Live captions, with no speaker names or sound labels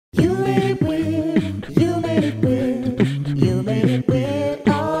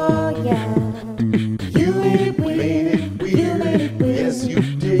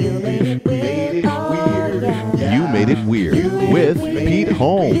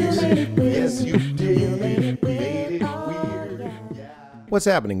Yes, you did. Made it weird. What's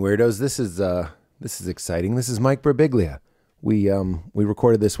happening, weirdos? This is exciting. This is Mike Birbiglia. We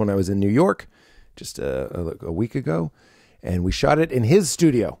recorded this when I was in New York just a week ago, and we shot it in his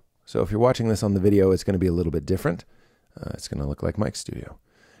studio. So if you're watching this on the video, it's going to be a little bit different. It's going to look like Mike's studio.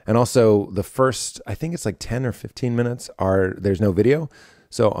 And also the first, I think it's like 10 or 15 minutes there's no video.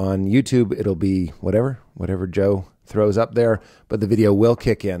 So on YouTube, it'll be whatever Joe throws up there, but the video will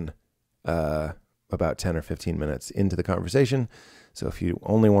kick in about 10 or 15 minutes into the conversation. So if you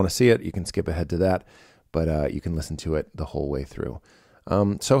only want to see it, you can skip ahead to that, but you can listen to it the whole way through.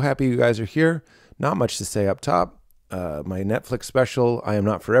 So happy you guys are here. Not much to say up top. My Netflix special, I Am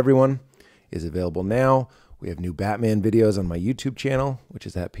Not For Everyone, is available now. We have new Batman videos on my YouTube channel, which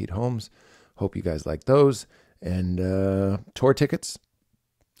is at Pete Holmes. Hope you guys like those. And tour tickets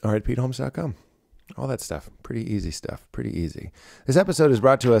are at PeteHolmes.com. All that stuff. Pretty easy stuff. Pretty easy. This episode is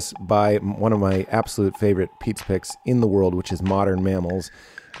brought to us by one of my absolute favorite Pete's picks in the world, which is Modern MAMMALS,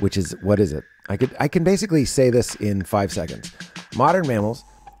 which is, what is it? I can basically say this in 5 seconds. Modern MAMMALS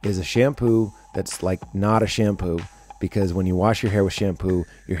is a shampoo that's like not a shampoo, because when you wash your hair with shampoo,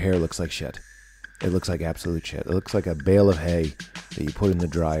 your hair looks like shit. It looks like absolute shit. It looks like a bale of hay that you put in the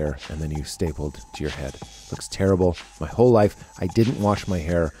dryer and then you stapled to your head. It looks terrible. My whole life, I didn't wash my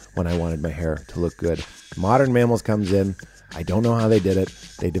hair when I wanted my hair to look good. Modern MAMMALS comes in. I don't know how they did it.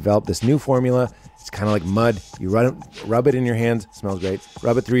 They developed this new formula. It's kind of like mud. You rub it in your hands. It smells great.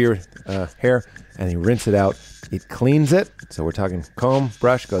 Rub it through your hair and you rinse it out. It cleans it. So we're talking comb,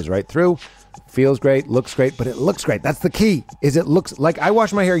 brush, goes right through. Feels great, looks great, but it looks great. That's the key, is it looks like I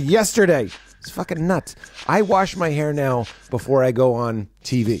washed my hair yesterday. It's fucking nuts. I wash my hair now before I go on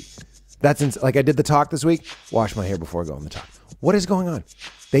TV. Like I did the talk this week, wash my hair before I go on the talk. What is going on?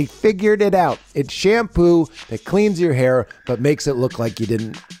 They figured it out. It's shampoo that cleans your hair, but makes it look like you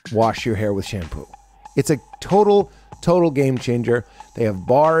didn't wash your hair with shampoo. It's a total game changer. They have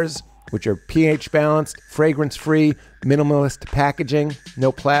bars, which are pH balanced, fragrance free, minimalist packaging, no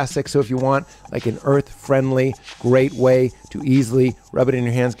plastic. So if you want like an earth friendly, great way to easily rub it in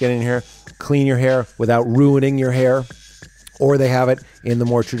your hands, get in your hair, clean your hair without ruining your hair, or they have it in the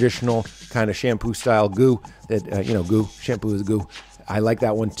more traditional kind of shampoo style goo that, goo, shampoo is goo. I like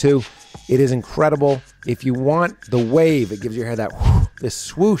that one too. It is incredible. If you want the wave, it gives your hair that this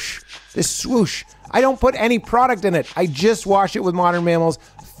swoosh. I don't put any product in it. I just wash it with Modern MAMMALS.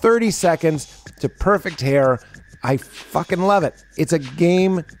 30 seconds to perfect hair. I fucking love it. It's a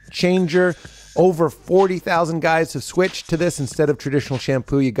game changer. Over 40,000 guys have switched to this instead of traditional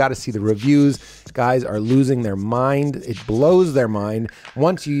shampoo. You got to see the reviews. Guys are losing their mind. It blows their mind.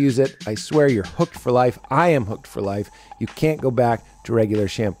 Once you use it, I swear you're hooked for life. I am hooked for life. You can't go back to regular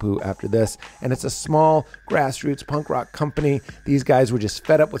shampoo after this. And it's a small grassroots punk rock company. These guys were just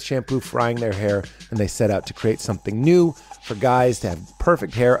fed up with shampoo frying their hair, and they set out to create something new for guys to have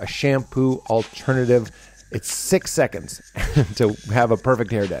perfect hair, a shampoo alternative. It's 6 seconds to have a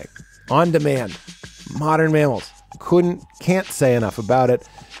perfect hair day. On demand. Modern MAMMALS. Can't say enough about it.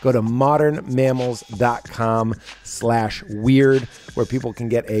 Go to modernmammals.com/weird, where people can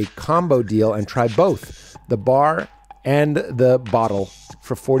get a combo deal and try both the bar and the bottle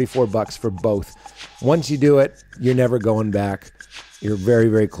for $44 for both. Once you do it, you're never going back. You're very,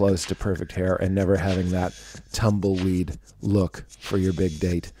 very close to perfect hair and never having that tumbleweed look for your big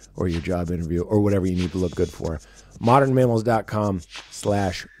date or your job interview or whatever you need to look good for.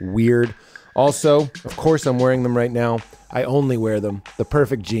 modernmammals.com/weird. Also, of course, I'm wearing them right now. I only wear them. The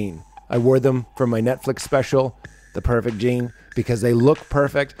Perfect Jean. I wore them for my Netflix special, The Perfect Jean, because they look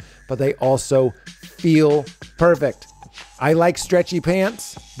perfect, but they also feel perfect. I like stretchy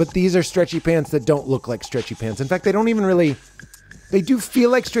pants, but these are stretchy pants that don't look like stretchy pants. In fact, they don't even really... They do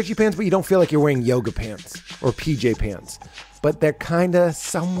feel like stretchy pants, but you don't feel like you're wearing yoga pants or PJ pants. But they're kind of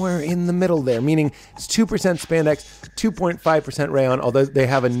somewhere in the middle there, meaning it's 2% spandex, 2.5% rayon, although they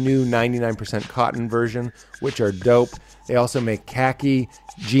have a new 99% cotton version, which are dope. They also make khaki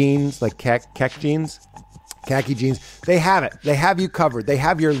jeans, like khaki jeans. They have it. They have you covered. They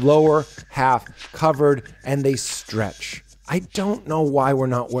have your lower half covered, and they stretch. I don't know why we're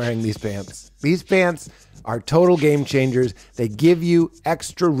not wearing these pants. These pants are total game changers. They give you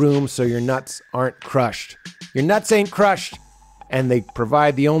extra room so your nuts aren't crushed. Your nuts ain't crushed. And they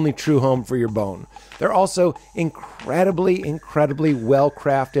provide the only true home for your bone. They're also incredibly well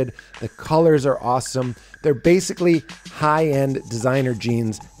crafted. The colors are awesome. They're basically high-end designer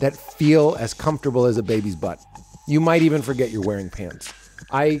jeans that feel as comfortable as a baby's butt. You might even forget you're wearing pants.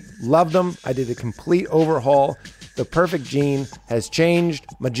 I love them. I did a complete overhaul. The Perfect Jean has changed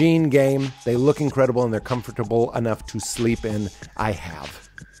my jean game. They look incredible and they're comfortable enough to sleep in. I have.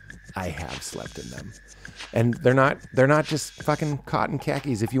 I have slept in them. And they're not just fucking cotton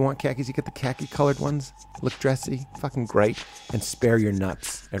khakis. If you want khakis, you get the khaki colored ones. Look dressy, fucking great. And spare your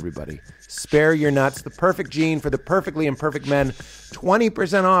nuts, everybody. Spare your nuts. The perfect jean for the perfectly imperfect men.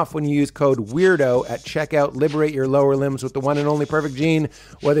 20% off when you use code WEIRDO at checkout. Liberate your lower limbs with the one and only perfect jean.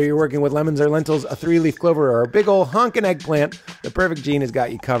 Whether you're working with lemons or lentils, a 3-leaf clover, or a big old honkin' eggplant, the perfect jean has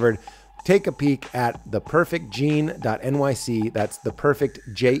got you covered. Take a peek at theperfectjean.nyc. That's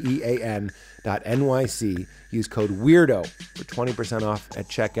theperfectjean.nyc. Use code WEIRDO for 20% off at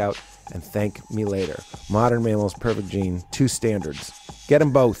checkout, and thank me later. Modern Mammals Perfect Jean, 2 standards. Get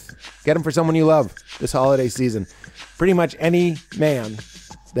them both. Get them for someone you love this holiday season. Pretty much any man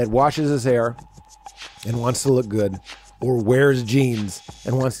that washes his hair and wants to look good, or wears jeans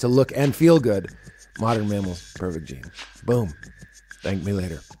and wants to look and feel good, Modern Mammals Perfect Jean. Boom. Thank me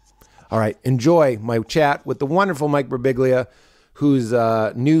later. All right, enjoy my chat with the wonderful Mike Birbiglia, whose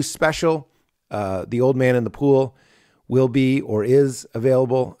new special, The Old Man in the Pool, will be or is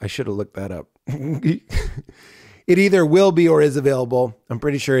available. I should have looked that up. It either will be or is available. I'm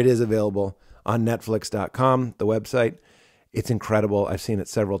pretty sure it is available on Netflix.com, the website. It's incredible. I've seen it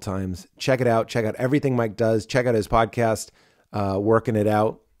several times. Check it out. Check out everything Mike does. Check out his podcast, Working It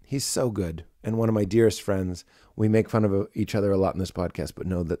Out. He's so good, and one of my dearest friends. We make fun of each other a lot in this podcast, but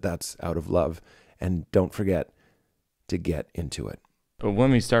know that that's out of love. And don't forget to get into it. Well, let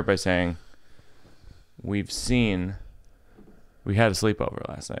me start by saying we had a sleepover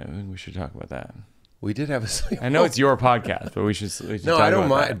last night. We should talk about that. We did have a sleepover. I know it's your podcast, but we should no, talk I don't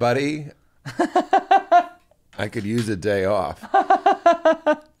about mind, that. buddy. I could use a day off.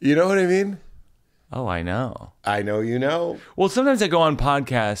 You know what I mean? Oh, I know. I know you know. Well, sometimes I go on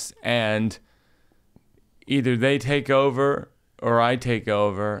podcasts and either they take over or I take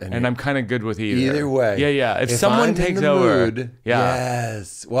over, and I'm kind of good with either. Either way. Yeah. If someone I'm takes in the over, mood, yeah.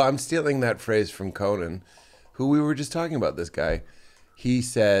 Yes. Well, I'm stealing that phrase from Conan, who we were just talking about. This guy, he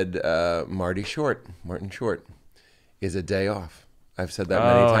said, Martin Short is a day off. I've said that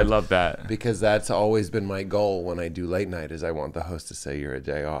many times. I love that. Because that's always been my goal when I do late night, is I want the host to say you're a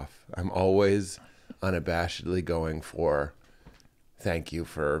day off. I'm always unabashedly going for thank you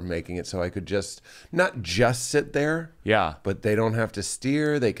for making it so I could not just sit there. Yeah. But they don't have to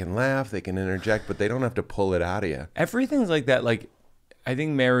steer. They can laugh. They can interject, but they don't have to pull it out of you. Everything's like that. Like, I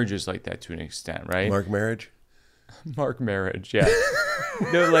think marriage is like that to an extent, right? Mark marriage? Mark marriage, yeah.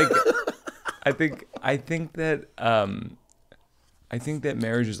 No, like, I think that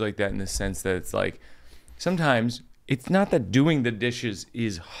marriage is like that in the sense that it's like, sometimes it's not that doing the dishes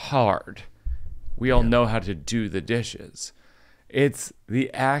is hard. We all know how to do the dishes. It's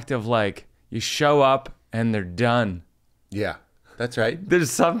the act of like, you show up and they're done. Yeah, that's right. There's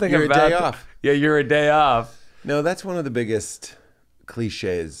something You're about a day off. Yeah, you're a day off. No, that's one of the biggest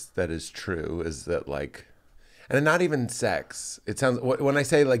cliches that is true, is that like, and not even sex. It sounds, when I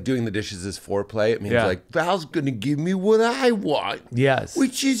say like doing the dishes is foreplay, it means like, Val's going to give me what I want. Yes.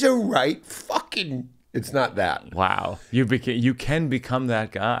 Which is a right fucking, it's not that. Wow. You can become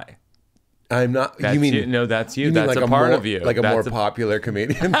that guy. I'm not. That's you mean you. No, that's you. You That's mean like a part more, of you. like a that's more popular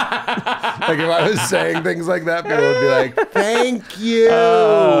comedian. Like if I was saying things like that, people would be like, "Thank you."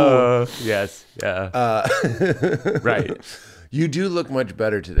 Yes. Yeah. Right. You do look much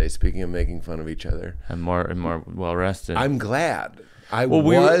better today. Speaking of making fun of each other, I'm more well rested. I'm glad. I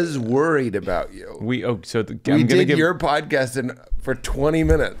was worried about you. We did your podcast for 20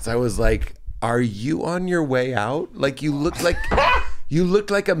 minutes. I was like, "Are you on your way out? Like you look like." You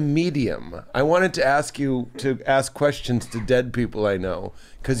looked like a medium. I wanted to ask you to ask questions to dead people I know,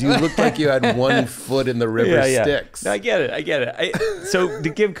 because you looked like you had one foot in the river Styx. No, I get it. So to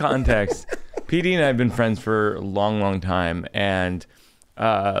give context, PD and I have been friends for a long time, and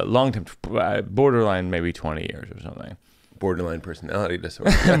borderline maybe 20 years or something. Borderline personality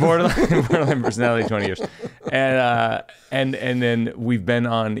disorder. borderline personality, 20 years. And then we've been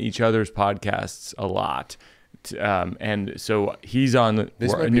on each other's podcasts a lot. And so he's on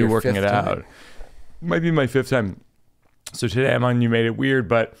New Working It Out. Might be my 5th time. So today I'm on You Made It Weird,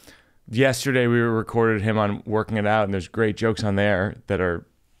 but yesterday we recorded him on Working It Out, and there's great jokes on there that are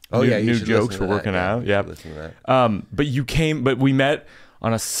new jokes for Working Out. Yeah. Listen to that. But we met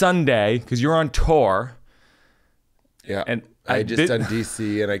on a Sunday because you're on tour. Yeah. And I just done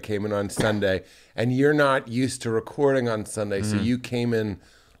DC, and I came in on Sunday, and you're not used to recording on Sunday. So you came in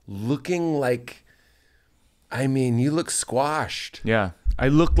looking like, I mean, you look squashed. Yeah. I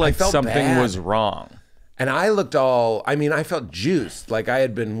looked like something was wrong. And I looked I felt juiced. Like I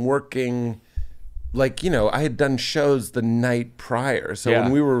had been working like, I had done shows the night prior. So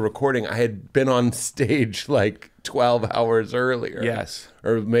when we were recording, I had been on stage like 12 hours earlier. Yes.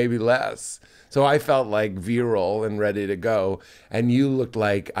 Or maybe less. So I felt like virile and ready to go. And you looked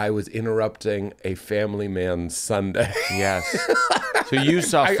like I was interrupting a family man's Sunday. Yes. So you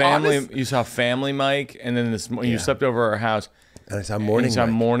saw Family Mike, and then you slept over our house. And I saw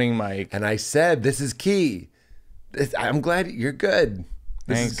Morning Mike. And I said, this is key. I'm glad you're good.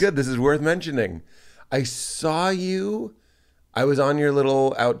 This is good. This is worth mentioning. I saw you. I was on your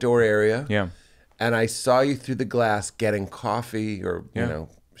little outdoor area. Yeah. And I saw you through the glass getting coffee or,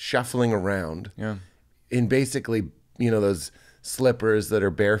 shuffling around. Yeah. In basically, those slippers that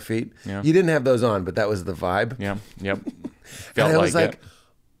are bare feet. Yeah. You didn't have those on, but that was the vibe. Yeah. Yep. And I was like,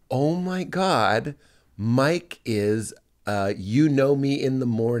 oh my God, Mike is You Know Me in the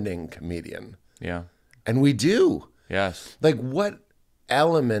Morning comedian. Yeah. And we do. Yes. Like, what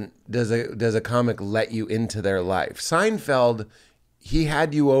element does a comic let you into their life? Seinfeld, he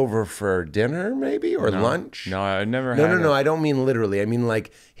had you over for dinner maybe or lunch? No, I never had No, I don't mean literally. I mean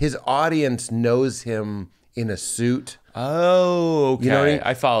like his audience knows him in a suit. Oh, okay. You know what I mean?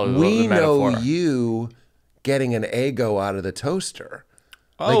 I follow the We metaphor. know you getting an Eggo out of the toaster.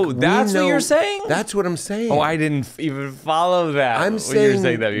 Oh, Like, that's what you're saying? That's what I'm saying. Oh, I didn't even follow that. I'm You saying were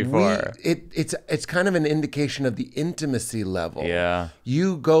saying that before. It's kind of an indication of the intimacy level. Yeah.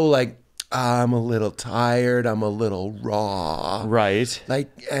 You go like, I'm a little tired. I'm a little raw. Right. Like,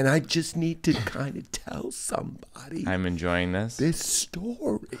 and I just need to kind of tell somebody I'm enjoying this. this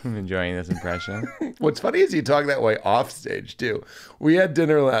story. I'm enjoying this impression. What's funny is you talk that way off stage too. We had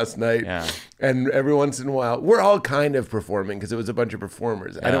dinner last night, and every once in a while, we're all kind of performing because it was a bunch of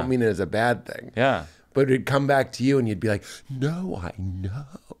performers. I don't mean it as a bad thing. Yeah. But it'd come back to you and you'd be like, no, I know.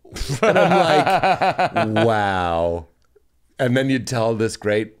 And I'm like, wow. And then you'd tell this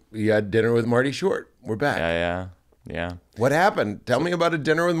great, you had dinner with Marty Short. We're back. Yeah. What happened? Tell me about a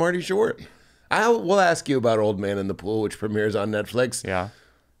dinner with Marty Short. We'll ask you about Old Man in the Pool, which premieres on Netflix. Yeah.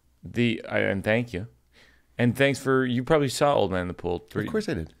 And thank you. And thanks for, you probably saw Old Man in the Pool. Of course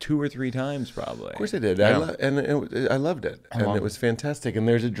I did. 2 or 3 times probably. Of course I did. Yeah. I loved it. And it was fantastic. And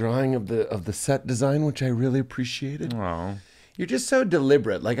there's a drawing of the set design, which I really appreciated. Oh. You're just so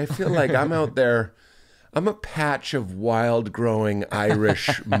deliberate. Like, I feel like I'm out there. I'm a patch of wild growing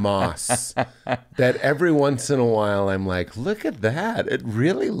Irish moss that every once in a while I'm like, look at that. It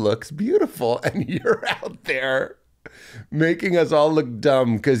really looks beautiful. And you're out there making us all look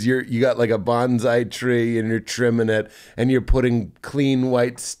dumb because you got like a bonsai tree and you're trimming it and you're putting clean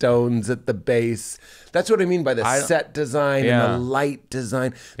white stones at the base. That's what I mean by the set design and the light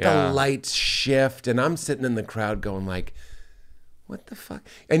design. The lights shift. And I'm sitting in the crowd going like, what the fuck?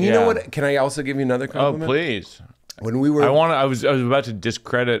 And you know what? Can I also give you another compliment? Oh, please. When we were, I was about to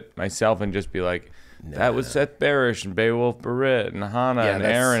discredit myself and just be like, that was Seth Barish and Beowulf Barrett and Hannah and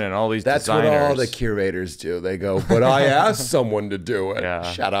Aaron and all these designers. That's what all the curators do. They go, but I asked someone to do it.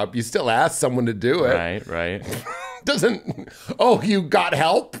 Yeah. Shut up. You still asked someone to do it. Right. You got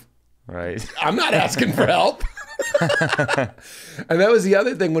help? Right. I'm not asking for help. And that was the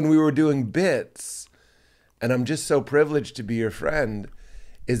other thing when we were doing bits. And I'm just so privileged to be your friend,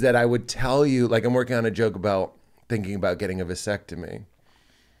 is that I would tell you, like I'm working on a joke about thinking about getting a vasectomy.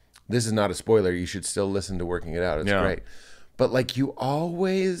 This is not a spoiler. You should still listen to Working It Out. It's great. But like you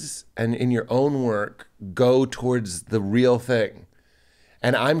always, and in your own work, go towards the real thing.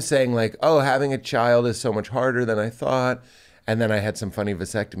 And I'm saying like, oh, having a child is so much harder than I thought. And then I had some funny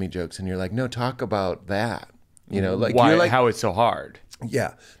vasectomy jokes. And you're like, no, talk about that. Like why, you're like, how it's so hard.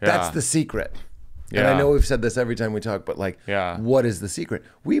 Yeah, that's the secret. And I know we've said this every time we talk, but like, what is the secret?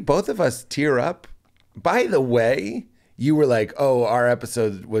 Both of us tear up. By the way, you were like, oh, our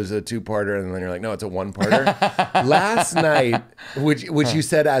episode was a 2-parter. And then you're like, no, it's a 1-parter. Last night, which you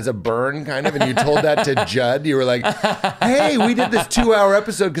said as a burn kind of, and you told that to Judd, you were like, hey, we did this 2-hour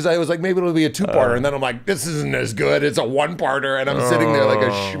episode because I was like, maybe it'll be a 2-parter. And then I'm like, this isn't as good. It's a 1-parter. And I'm sitting there like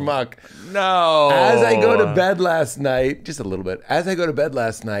a schmuck. No. As I go to bed last night, just a little bit, as I go to bed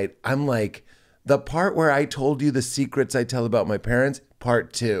last night, I'm like, the part where I told you the secrets I tell about my parents,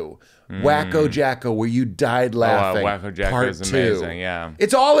 part 2. Wacko Jacko, where you died laughing. Wacko Jacko is amazing, yeah.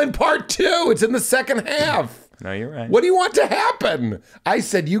 It's all in part 2. It's in the second half. No, you're right. What do you want to happen? I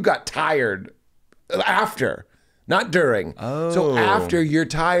said you got tired after, not during. Oh. So after you're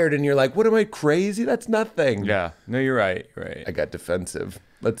tired and you're like, what am I, crazy? That's nothing. Yeah. No, you're right. I got defensive.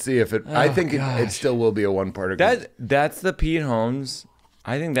 Let's see if it, I think it still will be a 1-parter. That's the Pete Holmes.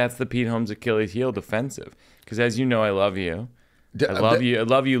 I think that's the Pete Holmes Achilles heel defensive. Because as you know, I love you. I love you. I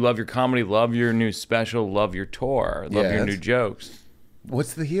love you. Love your comedy. Love your new special. Love your tour. Love your new jokes.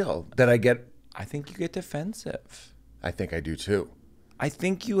 What's the heel? That I get I think you get defensive. I think I do too. I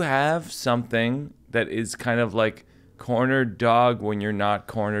think you have something that is kind of like cornered dog when you're not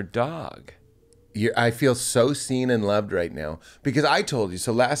cornered dog. I feel so seen and loved right now because I told you.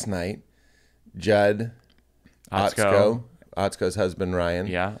 So last night, Judd, Otsko's husband, Ryan.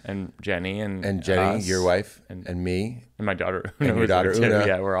 Yeah, and Jenny. And Jenny, us, your wife, and me. And my daughter. And your daughter, Una.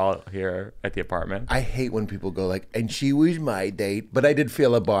 Yeah, we're all here at the apartment. I hate when people go like, and she was my date, but I did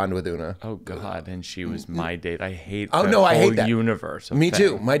feel a bond with Una. Oh, God, and she was my date. I hate I hate that universe. Me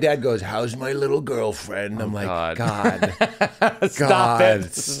too. My dad goes, how's my little girlfriend? I'm like, God. Stop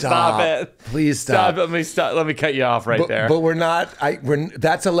it. Stop it. Please stop. Let me cut you off there. But we're not,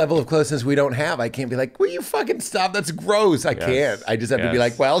 that's a level of closeness we don't have. I can't be like, will you fucking stop? That's gross. I can't. I just have to be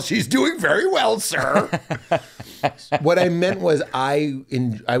like, well, she's doing very well, sir. What I meant was I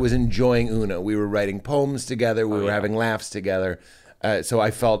was enjoying Una. We were writing poems together. We were having laughs together. So I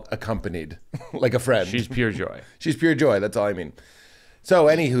felt accompanied like a friend. She's pure joy. She's pure joy. That's all I mean. So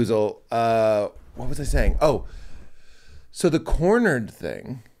any hoozle, what was I saying? Oh, so the cornered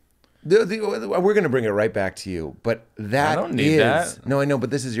thing, we're going to bring it right back to you. But that I don't need that. No, I know, but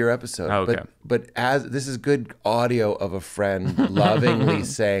this is your episode. Oh, okay. But as this is good audio of a friend lovingly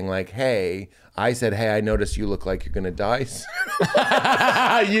saying like, hey, I said, hey, I noticed you look like you're going to die.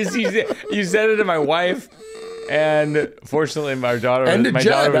 You said it to my wife, and fortunately my daughter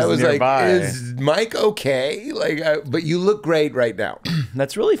was nearby. Like, is Mike okay? But you look great right now.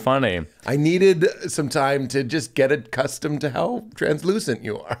 That's really funny. I needed some time to just get accustomed to how translucent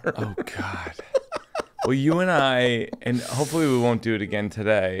you are. Oh, God. Well, you and I, and hopefully we won't do it again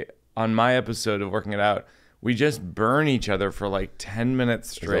today, on my episode of Working It Out, we just burn each other for like 10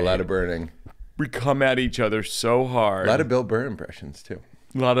 minutes straight. There's a lot of burning. We come at each other so hard. A lot of Bill Burr impressions, too.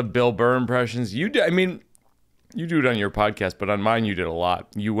 A lot of Bill Burr impressions. You do it on your podcast, but on mine you did a lot.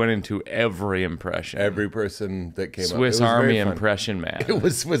 You went into every impression. Every person that came up. Swiss Army impression man. It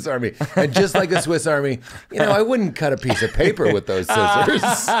was Swiss Army. And just like a Swiss Army, I wouldn't cut a piece of paper with those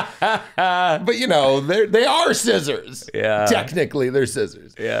scissors. But, they are scissors. Yeah. Technically, they're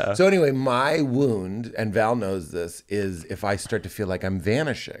scissors. Yeah. So anyway, my wound, and Val knows this, is if I start to feel like I'm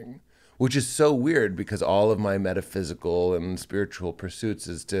vanishing, which is so weird because all of my metaphysical and spiritual pursuits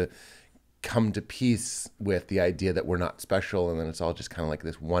is to come to peace with the idea that we're not special and then it's all just kind of like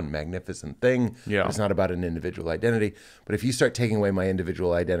this one magnificent thing. Yeah. It's not about an individual identity. But if you start taking away my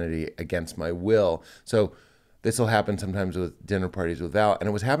individual identity against my will, so this will happen sometimes with dinner parties with Val, and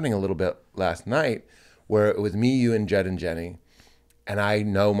it was happening a little bit last night where it was me, you, and Jed and Jenny. And I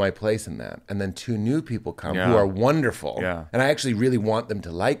know my place in that. And then two new people come who are wonderful. Yeah. And I actually really want them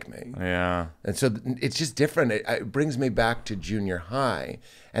to like me. Yeah. And so it's just different. It brings me back to junior high.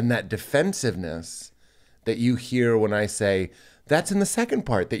 And that defensiveness that you hear when I say, that's in the second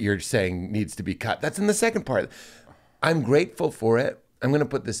part that you're saying needs to be cut. That's in the second part. I'm grateful for it. I'm going to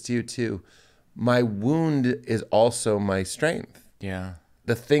put this to you too. My wound is also my strength. Yeah.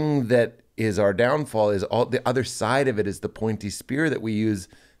 The thing that is our downfall is all the other side of it is the pointy spear that we use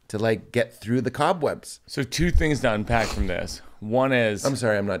to get through the cobwebs. So two things to unpack from this. One is... I'm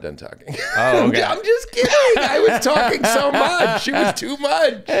sorry, I'm not done talking. Oh, okay. I'm just kidding. I was talking so much. It was too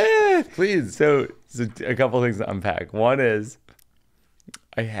much. Please. So a couple things to unpack. One is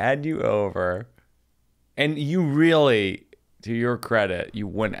I had you over and you really, to your credit, you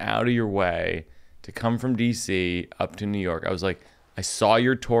went out of your way to come from DC up to New York. I was like, I saw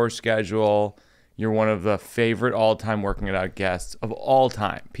your tour schedule. You're one of the favorite all-time Working It Out guests of all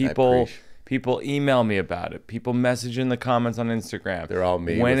time. People email me about it. People message in the comments on Instagram. They're all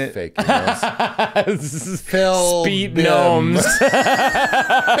me with fake emails. Phil Speed Gnomes.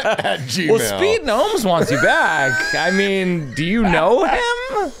 At Gmail. Well, Speed Gnomes wants you back. I mean, do you know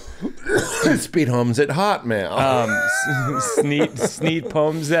him? Speed Holmes at Hotmail.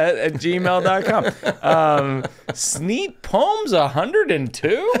 Sneetpoems at gmail.com. Sneetpoems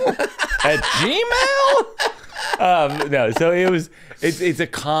 102 at Gmail? No, so it's a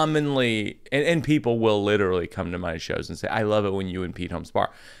commonly, and people will literally come to my shows and say, I love it when you and Pete Holmes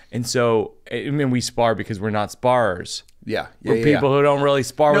spar. And so, I mean, we spar because we're not sparrers. Yeah. We're people who don't really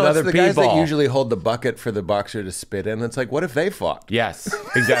spar with other people. No, it's the guys that usually hold the bucket for the boxer to spit in. It's like, what if they fought? Yes,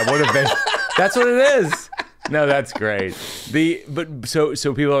 exactly. What if they... That's what it is. No, that's great.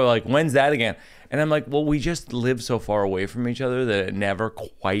 So people are like, when's that again? And I'm like, well, we just live so far away from each other that it never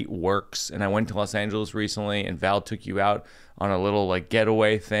quite works. And I went to Los Angeles recently, and Val took you out on a little like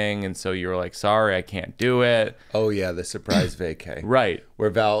getaway thing, and so you were like, sorry, I can't do it. Oh yeah, the surprise vacay. Right. Where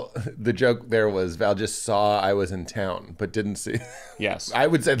Val, the joke there was Val just saw I was in town, but didn't see. Yes. I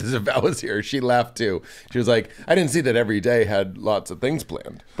would say this if Val was here. She laughed too. She was like, I didn't see that every day had lots of things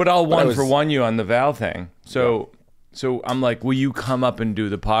planned. But I'll one you on the Val thing. So I'm like, will you come up and do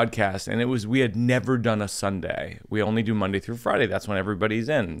the podcast? And we had never done a Sunday. We only do Monday through Friday. That's when everybody's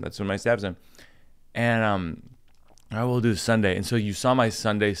in. That's when my staff's in. And I will do Sunday. And so you saw my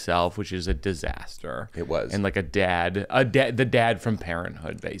Sunday self, which is a disaster. It was. And like the dad from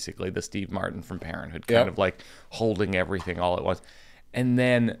Parenthood, basically, the Steve Martin from Parenthood, kind of like holding everything all at once. And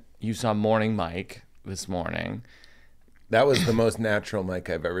then you saw Morning Mike this morning. That was the most natural Mike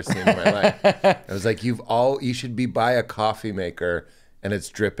I've ever seen in my life. I was like, you should be by a coffee maker and it's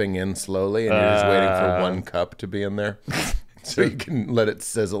dripping in slowly and you're just waiting for one cup to be in there so you can let it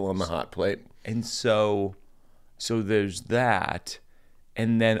sizzle on the hot plate. And so there's that.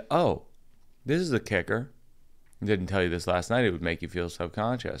 And then, this is the kicker. I didn't tell you this last night. It would make you feel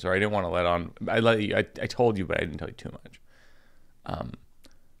subconscious. Or I didn't want to let on. I told you, but I didn't tell you too much.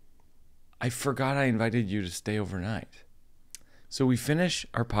 I forgot I invited you to stay overnight. So we finish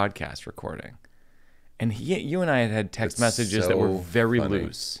our podcast recording. And you and I had text messages that were very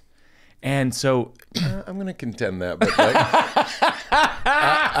loose. And so I'm going to contend that, but like,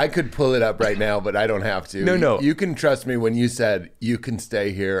 I could pull it up right now, but I don't have to. No. You can trust me when you said you can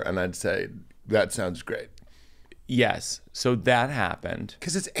stay here, and I'd say that sounds great. Yes. So that happened.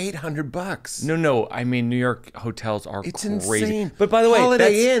 Because it's $800. No. I mean, New York hotels are it's crazy. Insane. But by the way,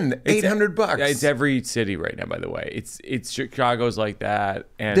 Holiday Inn, $800. It's every city right now, by the way. It's Chicago's like that.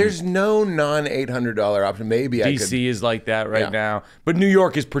 And there's no non-$800 option. Maybe DC is like that right now. But New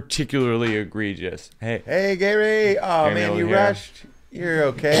York is particularly egregious. Hey, Gary. Oh, Gary man, you here. rushed. You're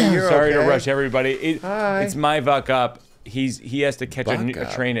okay. You're Sorry okay. to rush everybody. Hi. It's my buck up. He has to catch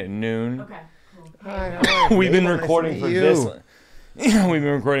a train at noon. Okay. Hi. We've been recording for this. We've been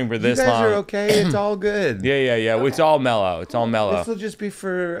recording for this long. You guys long. are okay. It's all good. Yeah. Okay. It's all mellow. This will just be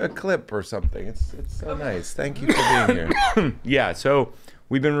for a clip or something. It's so nice. Thank you for being here. Yeah. So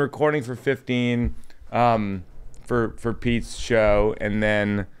we've been recording for 15 for Pete's show, and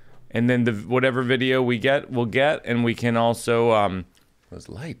then the whatever video we get, we'll get, and we can also those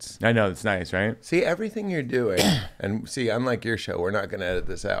lights. I know, it's nice, right? See, everything you're doing, and see, unlike your show, we're not going to edit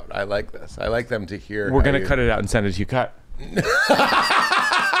this out. I like this. I like them to hear. We're going to cut it out and send it to you. Cut.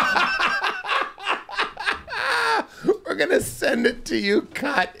 We're going to send it to you.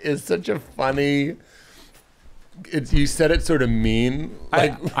 Cut is such a funny. You said it sort of mean.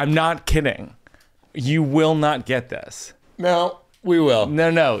 Like, I'm not kidding. You will not get this. No. We will.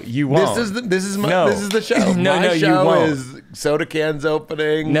 No, you won't. This is the show. My you show won't. is soda cans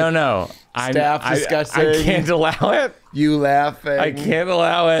opening. No. Staff discussing. I can't allow it. You laughing. I can't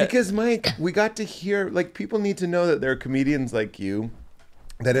allow it. Because, Mike, we got to hear, like, people need to know that there are comedians like you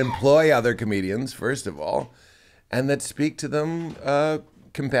that employ other comedians, first of all, and that speak to them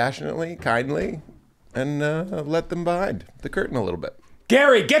compassionately, kindly, and let them behind the curtain a little bit.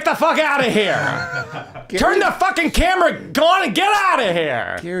 Gary, get the fuck out of here! Turn the fucking camera on and get out of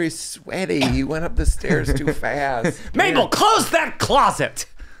here! Gary's sweaty. He went up the stairs too fast. Mabel, close that closet!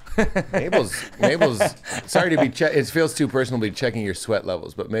 Mabel's. Sorry to be. It feels too personal to be checking your sweat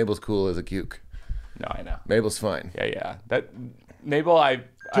levels, but Mabel's cool as a cuke. No, I know. Mabel's fine. Yeah. Mabel,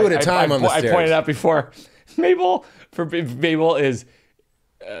 Two at a time on the stairs. I pointed out before. Mabel is.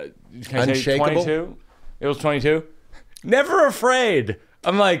 Can I say unshakable. 22? It was 22. Never afraid.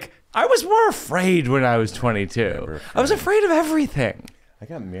 I'm like, I was more afraid when I was 22. I was afraid of everything. I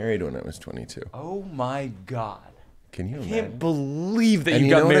got married when I was 22. Oh my God. Can you imagine? I can't believe that And you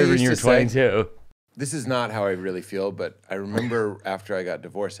you got know what I married when used you were to say? 22. This is not how I really feel, but I remember after I got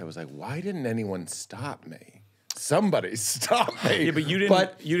divorced, I was like, why didn't anyone stop me? Somebody stop me. Yeah, but you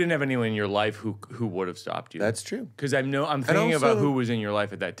didn't have anyone in your life who would have stopped you. That's true. Because I'm thinking about who was in your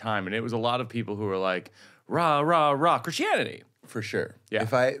life at that time, and it was a lot of people who were like, rah, rah, rah, Christianity. For sure. Yeah.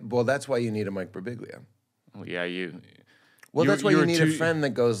 Well, that's why you need a Mike Birbiglia. Well, yeah, Well, that's why you need a friend that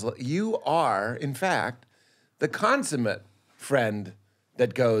goes, you are, in fact, the consummate friend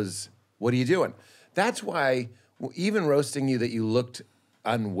that goes, what are you doing? That's why even roasting you that you looked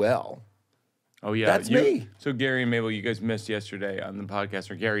unwell. Oh, yeah. That's me. So Gary and Mabel, you guys missed yesterday on the podcast,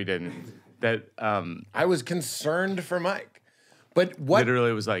 or Gary didn't, that I was concerned for Mike. But what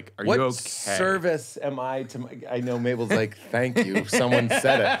literally was like, "Are you okay?" What service am I to my? I know Mabel's like, "Thank you, someone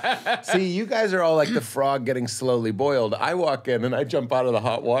said it." See, you guys are all like the frog getting slowly boiled. I walk in and I jump out of the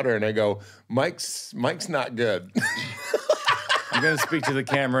hot water and I go, "Mike's not good." I'm going to speak to the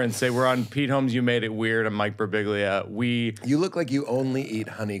camera and say we're on Pete Holmes. You made it weird. I'm Mike Birbiglia. You look like you only eat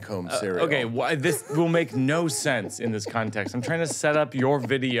honeycomb cereal. Okay, this will make no sense in this context. I'm trying to set up your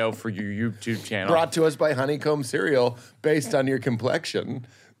video for your YouTube channel. Brought to us by honeycomb cereal, based on your complexion.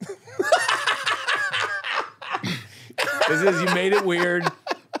 This is You Made It Weird.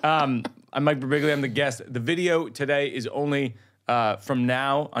 I'm Mike Birbiglia. I'm the guest. The video today is only from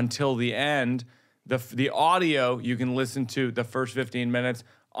now until the end. The audio, you can listen to the first 15 minutes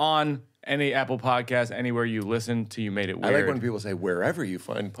on any Apple podcast, anywhere you listen to You Made It Weird. I like when people say wherever you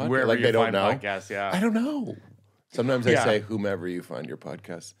find podcasts. Wherever like you they find don't know. podcasts, yeah. I don't know. Sometimes I say whomever you find your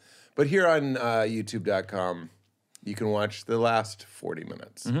podcasts. But here on YouTube.com, you can watch the last 40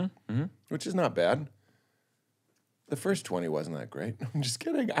 minutes, which is not bad. The first 20 wasn't that great. I'm just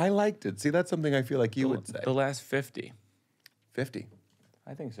kidding. I liked it. See, that's something I feel like you would say. The last 50. 50.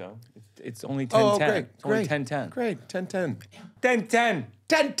 I think so. It's only 10-10. Oh, great. It's only 10-10. Great. 10-10. 10-10.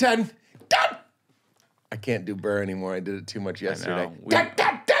 10-10. Done. I can't do Burr anymore. I did it too much yesterday.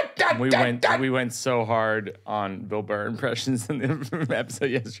 We went so hard on Bill Burr impressions in the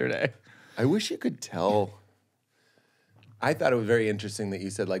episode yesterday. I wish you could tell. I thought it was very interesting that you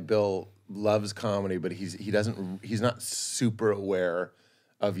said like Bill loves comedy, but he's not super aware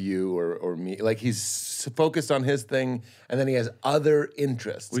of you or me. Like he's focused on his thing, and then he has other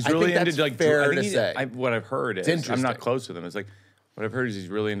interests. He's really I think into that's fair to say. What I've heard is, it's I'm not close with him. It's like what I've heard is he's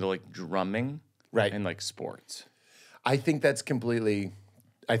really into like drumming, right, and like sports. I think that's true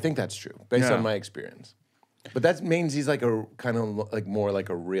based on my experience. But that means he's like a kind of like more like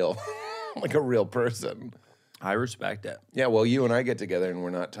a real, like a real person. I respect it. Yeah, well, you and I get together and we're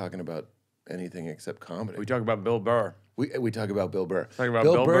not talking about anything except comedy. We talk about Bill Burr. We talk about Bill Burr. Talk about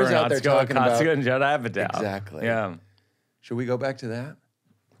Bill Burr's Burr's out there talking about and Judd Apatow. Exactly. Yeah. Should we go back to that?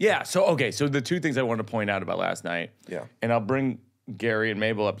 Yeah. So the two things I want to point out about last night. Yeah. And I'll bring Gary and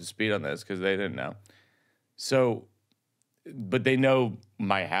Mabel up to speed on this because they didn't know. So, but they know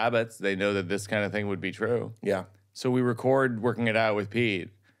my habits. They know that this kind of thing would be true. Yeah. So we record Working It Out with Pete.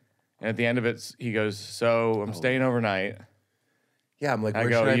 And at the end of it, he goes, "So I'm staying overnight." Yeah, I'm like,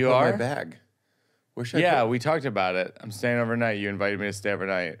 where should I put my bag? Where should I put? We talked about it. I'm staying overnight. You invited me to stay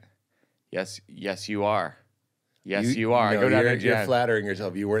overnight. Yes, you are. Yes, you are. No, I go down to you're Jen. flattering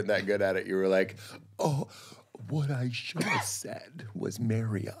yourself. You weren't that good at it. You were like, oh, what I should have said was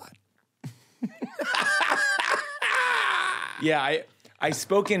Marriott. Yeah, I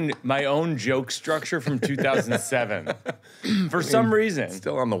spoke in my own joke structure from 2007 for some reason. It's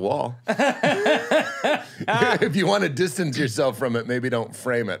still on the wall. If you want to distance yourself from it, maybe don't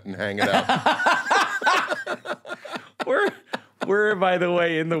frame it and hang it up. We're by the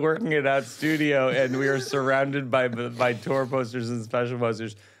way in the Working It Out studio, and we are surrounded by tour posters and special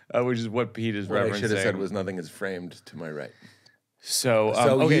posters, which is what Pete is referencing. What I should have said was nothing is framed to my right. So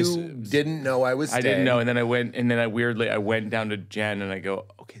didn't know I was staying. I didn't know, and then I went, and then I went down to Jen, and I go,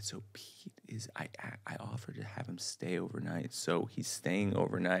 okay, so Pete is, I offered to have him stay overnight, so he's staying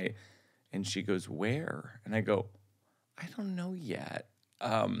overnight, and she goes, where? And I go, I don't know yet.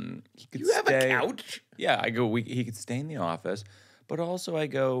 He could you have a couch? Yeah, I go, he could stay in the office, but also I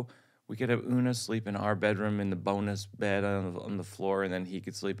go, we could have Una sleep in our bedroom in the bonus bed on the floor, and then he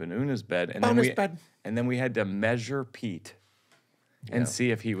could sleep in Una's bed, and then we had to measure Pete. And see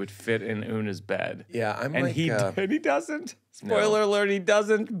if he would fit in Una's bed. Yeah, and he doesn't. Spoiler alert, he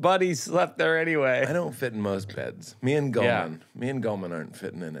doesn't. But he slept there anyway. I don't fit in most beds. Me and Goldman aren't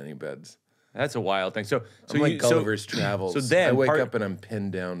fitting in any beds. That's a wild thing. So I'm like Gulliver's Travels. So then I wake up and I'm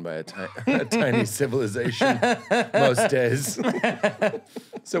pinned down by a tiny civilization most days.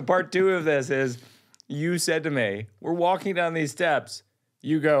 So part two of this is, you said to me, we're walking down these steps.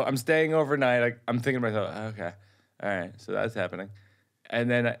 You go, I'm staying overnight. I'm thinking to myself, okay, all right, so that's happening. And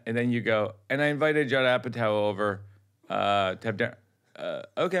then you go, and I invited Judd Apatow over to have dinner.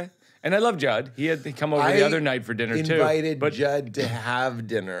 Okay. And I love Judd. He had come over the other night for dinner too. I invited Judd to have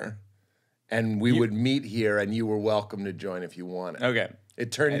dinner, and we would meet here, and you were welcome to join if you wanted. Okay.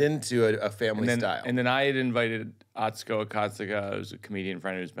 It turned into a family style. And then I had invited Atsuko Akatsuka, who's a comedian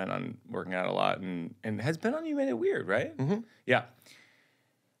friend who's been on Working Out a lot and has been on You Made It Weird, right? Mm-hmm. Yeah.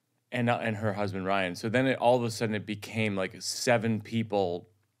 And her husband, Ryan. So then all of a sudden it became like 7 people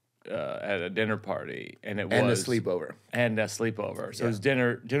at a dinner party. And a sleepover. So it was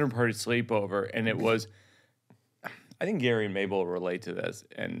dinner party, sleepover. And it was, I think Gary and Mabel relate to this.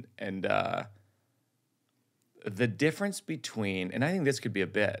 And the difference between, and I think this could be a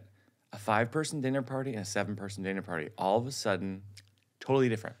bit, a 5-person dinner party and a 7-person dinner party, all of a sudden, totally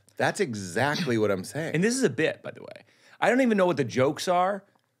different. That's exactly what I'm saying. And this is a bit, by the way. I don't even know what the jokes are,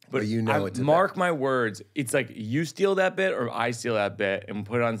 but you know it's a mark my words. It's like you steal that bit or I steal that bit and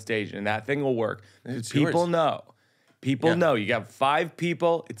put it on stage, and that thing will work. People know. People know. You got 5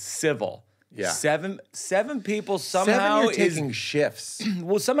 people. It's civil. Yeah. Seven people somehow 7, you're taking shifts.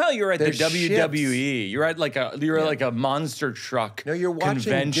 Well, somehow you're at There's the WWE. shifts. You're at like a monster truck. No, you're watching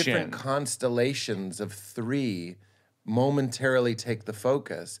convention. different constellations of 3 momentarily take the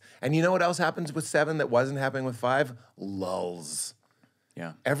focus. And you know what else happens with 7 that wasn't happening with 5? Lulls.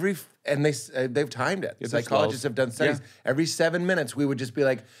 Yeah. And they've timed it. Yeah, Psychologists have done studies. Yeah. Every 7 minutes, we would just be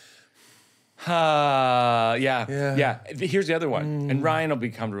like, yeah. Here's the other one, and Ryan will be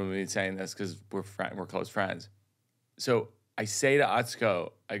comfortable with me saying this because we're close friends. So I say to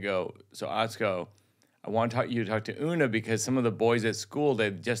Atsuko, I go, so Atsuko, I want you to talk to Una because some of the boys at school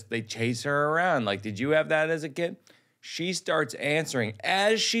they chase her around. Like, did you have that as a kid? She starts answering.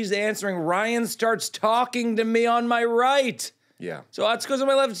 As she's answering, Ryan starts talking to me on my right. yeah. So Atsuko's on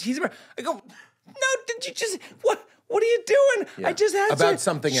my left. I go, no, did you just what? What are you doing? Yeah. I just had about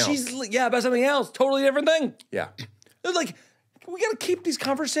something else. About something else. Totally different thing. Yeah. They're like, we got to keep these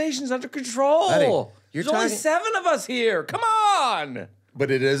conversations under control. Buddy, There's only 7 of us here. Come on.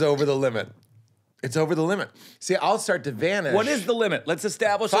 But it is over the limit. It's over the limit. See, I'll start to vanish. What is the limit? Let's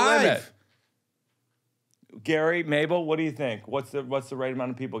establish 5. a limit. Gary, Mabel, what do you think? What's the right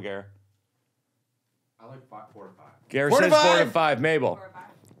amount of people, Gary? I like 4 to 5. Gary 4 to says 4 to 5. 5. Mabel.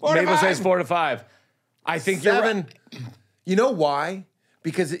 4 to Mabel 5. says 4 to 5. I think 7. you're right. You know why?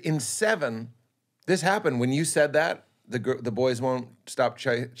 Because in 7, this happened when you said that the boys won't stop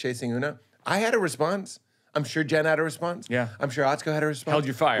chasing Una. I had a response. I'm sure Jen had a response. Yeah. I'm sure Atsuko had a response. Held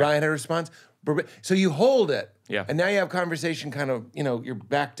your fire. Ryan had a response. So you hold it. Yeah. And now you have conversation kind of, you're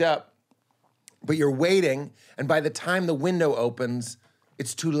backed up, but you're waiting. And by the time the window opens,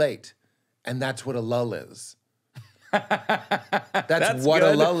 it's too late. And that's what a lull is. That's what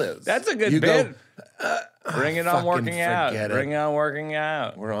good. a lull is. That's a good you bit. Go, Bring it on working out. forget it. Bring it on working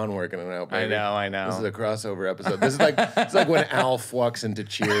out. We're on working it out, baby. I know. This is a crossover episode. This is like it's like when Alf walks into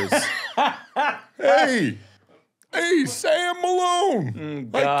Cheers. Hey, Sam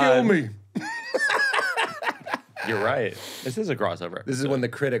Malone, kill me. You're right. This is a crossover. This is when the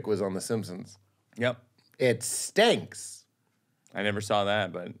critic was on The Simpsons. Yep. It stinks. I never saw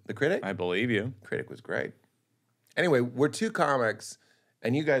that, but The critic? I believe you. Critic was great. Anyway, we're 2 comics,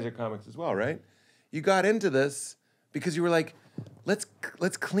 and you guys are comics as well, right? You got into this because you were like, let's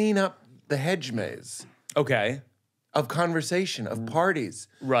clean up the hedge maze Okay. of conversation, of parties.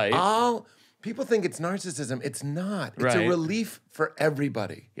 Right. People think it's narcissism. It's not. It's Right. a relief for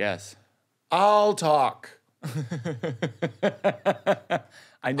everybody. Yes. I'll talk.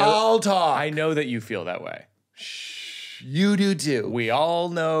 I know. I'll talk. I know that you feel that way. You do too. We all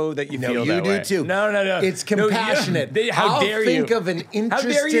know that you No, feel you that do way. too. No. It's No, compassionate. How I'll dare think you? of an How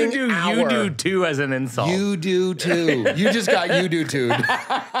dare you interesting do hour. you do too as an insult? You do too. You just got you do too'd.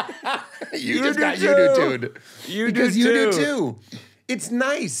 you just do got too. you do too'd. You because do you do too. too. It's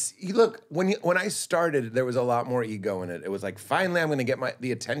nice. You look, when I started, there was a lot more ego in it. It was like, finally, I'm going to get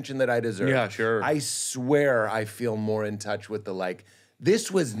the attention that I deserve. Yeah, sure. I swear I feel more in touch with the this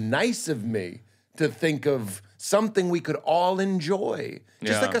was nice of me to think of something we could all enjoy.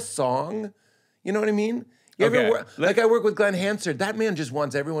 Just Yeah. like a song. You know what I mean? You Okay. ever I work with Glenn Hansard. That man just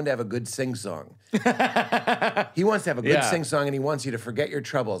wants everyone to have a good sing-song. He wants to have a good Yeah. sing-song, and he wants you to forget your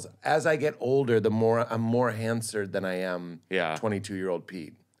troubles. As I get older, I'm more Hansard than I am 22-year-old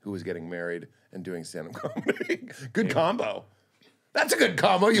Pete, who was getting married and doing stand-up comedy. Good combo. That's a good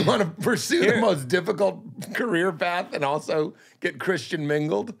combo. You want to pursue the most difficult career path and also get Christian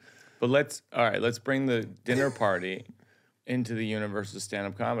mingled? But let's bring the dinner party into the universe of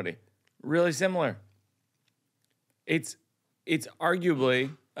stand-up comedy. Really similar. It's arguably,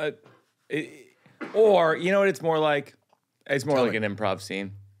 or you know what it's more like? It's more Tell like me. an improv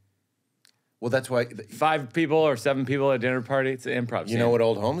scene. Well, that's why. 5 people or 7 people at a dinner party. It's an improv scene. You know what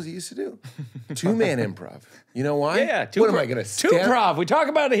old Holmes used to do? 2-man improv. You know why? Yeah. What am I going to stand? 2-prov. We talk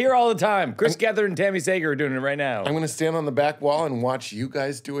about it here all the time. Chris Gethard and Tammy Sager are doing it right now. I'm going to stand on the back wall and watch you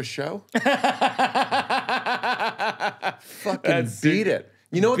guys do a show? Fucking beat it.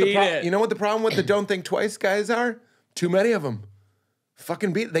 You know what you know what the problem with the don't think twice guys are? Too many of them.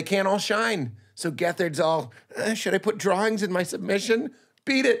 Fucking beat it. They can't all shine. So Gethard's all, should I put drawings in my submission?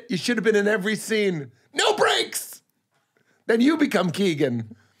 Beat it. You should have been in every scene. No breaks. Then you become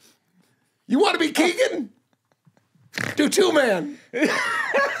Keegan. You want to be Keegan? Do 2-man.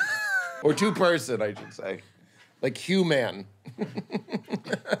 Or 2-person, I should say. Like human.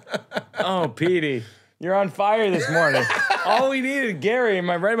 Oh, Petey, you're on fire this morning. All we needed, Gary, am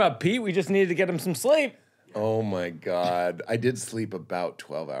I right about Pete? We just needed to get him some sleep. Oh my God. I did sleep about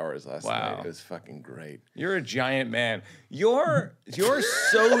 12 hours last Wow. night. It was fucking great. You're a giant man. You're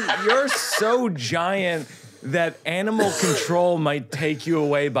so giant that animal control might take you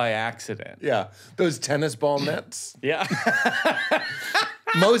away by accident. Yeah. Those tennis ball nets. Yeah.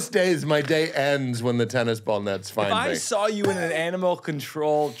 Most days, my day ends when the tennis ball nets find If I me. saw you in an animal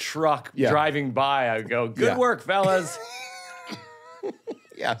control truck driving by, I'd go, good work, fellas.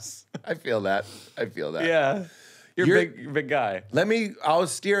 Yes. I feel that. Yeah. You're a big guy. I'll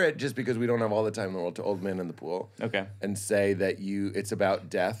steer it just because we don't have all the time in the world to Old Man in the Pool. Okay. And say that it's about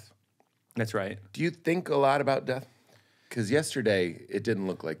death. That's right. Do you think a lot about death? Because yesterday, it didn't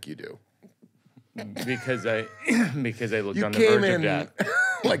look like you do. Because I looked on the came verge of in death.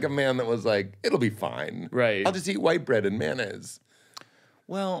 like a man that was like, it'll be fine. Right. I'll just eat white bread and mayonnaise.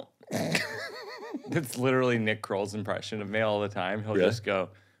 Well, that's literally Nick Kroll's impression of me all the time. He'll just go,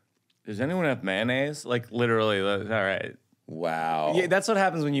 does anyone have mayonnaise? Like literally, all right. Wow. Yeah, that's what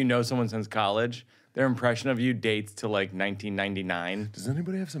happens when you know someone since college. Their impression of you dates to like 1999. Does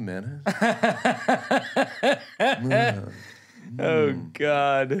anybody have some mayonnaise? Oh,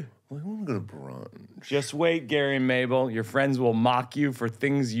 God. I want to go to brunch. Just wait, Gary and Mabel. Your friends will mock you for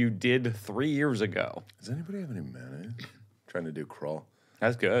things you did 3 years ago. Does anybody have any mayonnaise? Trying to do crawl.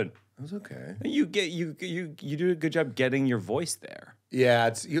 That's good. That's okay. You do a good job getting your voice there. Yeah,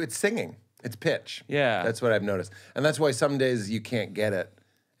 it's singing. It's pitch. Yeah. That's what I've noticed. And that's why some days you can't get it.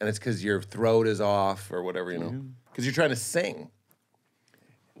 And it's because your throat is off or whatever, you know. Because you're trying to sing.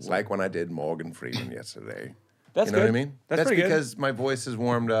 It's like when I did Morgan Freeman yesterday. That's you know good. what I mean? That's pretty good. because my voice is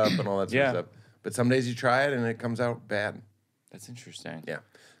warmed up and all that sort of stuff. But some days you try it and it comes out bad. That's interesting. Yeah.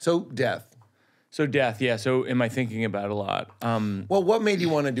 So death. So death, yeah. So am I thinking about it a lot? Well, what made you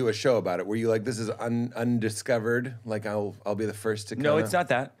want to do a show about it? Were you like, this is undiscovered? Like I'll be the first to. No, it's not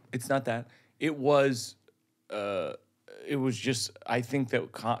that. It's not that. It was just. I think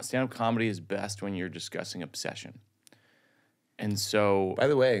that stand-up comedy is best when you're discussing obsession. And so, by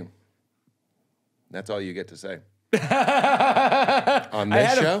the way, that's all you get to say on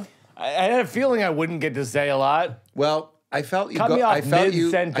this show. I had a feeling I wouldn't get to say a lot. Well, I felt you. Cut me off I felt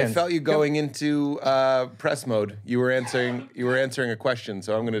mid-sentence. you going into press mode. You were answering a question,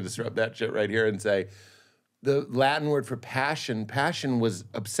 so I'm going to disrupt that shit right here and say the Latin word for passion. Passion was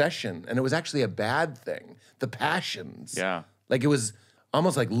obsession, and it was actually a bad thing. The passions. Yeah. Like it was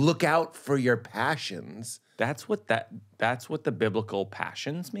almost like look out for your passions. That's what the biblical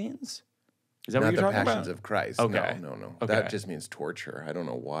passions means. Is that Not what you're the talking passions about? of Christ. Okay. No. Okay. That just means torture. I don't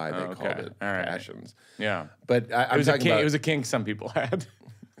know why they called it All right. passions. Yeah. But I'm It was talking about. It was a kink some people had.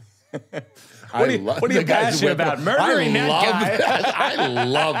 What are you passionate about? Murdering that guy. I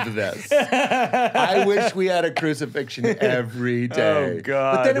love this. I wish we had a crucifixion every day. Oh,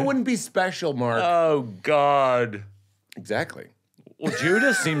 God. But then it wouldn't be special, Mark. Oh, God. Exactly. Well,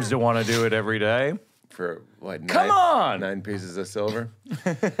 Judas seems to want to do it every day. For what? Come on! 9 pieces of silver.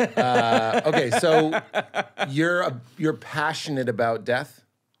 Okay, so you're passionate about death.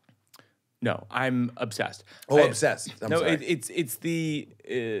 No, I'm obsessed. Obsessed. I'm sorry.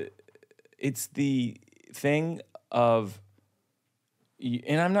 It's the thing of,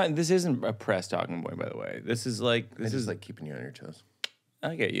 and I'm not. This isn't a press talking point, by the way. This is like like keeping you on your toes.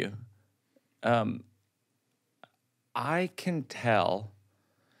 I get you. I can tell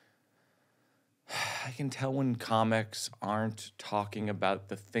when comics aren't talking about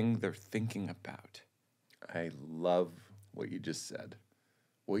the thing they're thinking about. I love what you just said.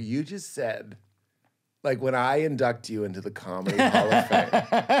 What you just said, like when I induct you into the Comedy Hall of Fame,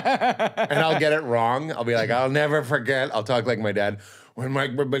 and I'll get it wrong. I'll be like, I'll never forget. I'll talk like my dad. When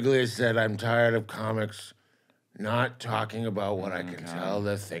Mike Birbiglia said, I'm tired of comics not talking about what I can tell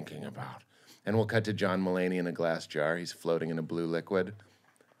they're thinking about. And we'll cut to John Mulaney in a glass jar. He's floating in a blue liquid.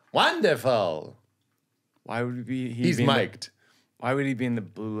 Wonderful. Why would He's mic'd. Why would he be in the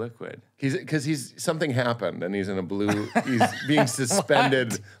blue liquid? Because something happened and he's in a blue. He's being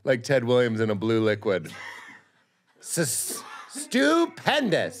suspended like Ted Williams in a blue liquid.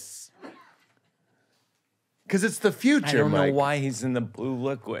 Stupendous. Because it's the future, I don't Mike. know why he's in the blue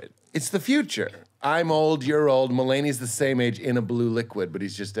liquid. It's the future. I'm old. You're old. Mulaney's the same age in a blue liquid, but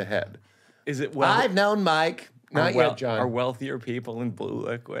he's just ahead. Is it? I've known Mike. Not yet, John. Are wealthier people in blue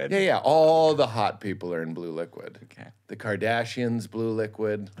liquid? Yeah. All the hot people are in blue liquid. Okay. The Kardashians, blue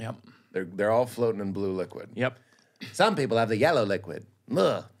liquid. Yep. They're all floating in blue liquid. Yep. Some people have the yellow liquid.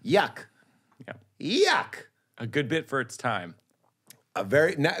 Ugh, yuck. Yep. Yuck. A good bit for its time.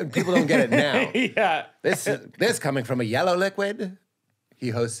 People don't get it now. Yeah. This coming from a yellow liquid. He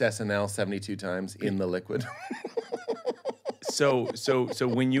hosts SNL 72 times in the liquid. So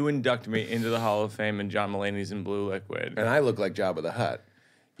when you induct me into the Hall of Fame and John Mulaney's in blue liquid, And I look like Jabba the Hutt.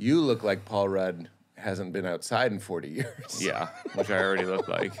 You look like Paul Rudd hasn't been outside in 40 years. yeah, which I already look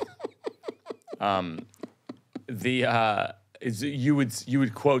like. You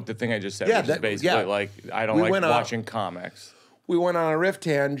would quote the thing I just said, Yeah, which is basically like I don't like watching comics. We went on a riff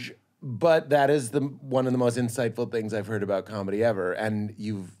tangent, but that is one of the most insightful things I've heard about comedy ever. And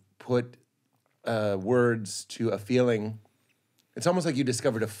you've put words to a feeling. It's almost like you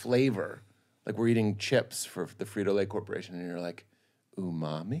discovered a flavor. Like we're eating chips for the Frito-Lay Corporation, and you're like,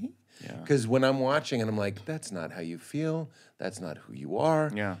 umami? Yeah. Because when I'm watching and I'm like, that's not how you feel. That's not who you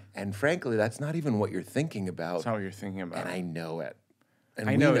are. Yeah. And frankly, that's not even what you're thinking about. That's not what you're thinking about. And I know it. And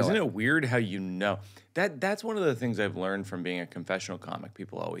I know. Isn't it weird how you know? That's one of the things I've learned from being a confessional comic.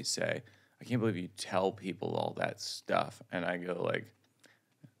 People always say, I can't believe you tell people all that stuff. And I go like,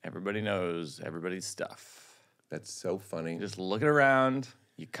 everybody knows everybody's stuff. That's so funny. Just look it around.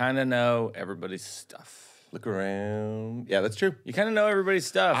 You kind of know everybody's stuff. Look around. Yeah, that's true. You kind of know everybody's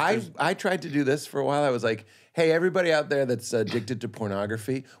stuff. I tried to do this for a while. I was like, hey, everybody out there that's addicted to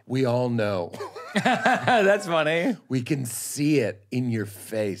pornography, we all know. That's funny. We can see it in your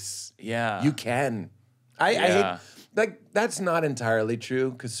face. Yeah. You can. I hate, like, that's not entirely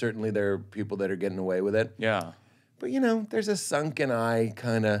true, because certainly there are people that are getting away with it. Yeah. But, there's a sunken eye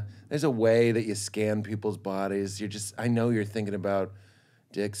kind of, there's a way that you scan people's bodies. I know you're thinking about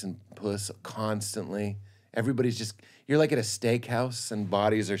dicks and puss constantly. Everybody's just, you're like at a steakhouse and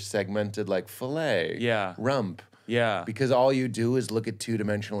bodies are segmented like filet, rump. Yeah. Because all you do is look at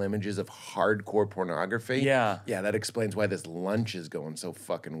two-dimensional images of hardcore pornography. Yeah. Yeah, that explains why this lunch is going so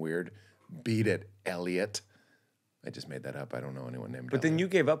fucking weird. Beat it, Elliot. I just made that up. I don't know anyone named But then you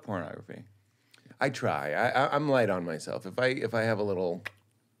gave up pornography. I try. I'm light on myself. If I have a little,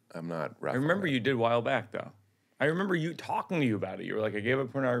 I'm not rough. I remember you did a while back, though. I remember you talking to you about it. You were like, I gave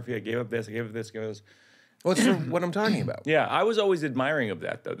up pornography, I gave up this, I gave up this, I gave up this. Well, it's what I'm talking about. Yeah, I was always admiring of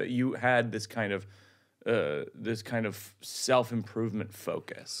that, though, that you had this kind of self-improvement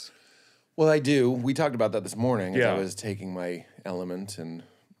focus. Well, I do. We talked about that this morning as Yeah. I was taking my element and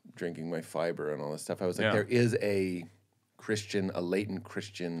drinking my fiber and all this stuff. I was like, Yeah. there is a latent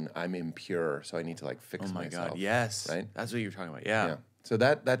Christian, I'm impure, so I need to like fix myself. Oh my God, yes. Right? That's what you were talking about, yeah. So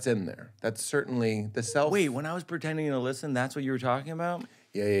that's in there. That's certainly the self. Wait, when I was pretending to listen, that's what you were talking about?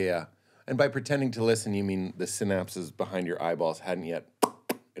 Yeah. And by pretending to listen, you mean the synapses behind your eyeballs hadn't yet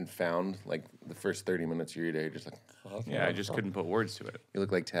been found. Like the first 30 minutes of your day, just like. Yeah, I just couldn't put words to it. You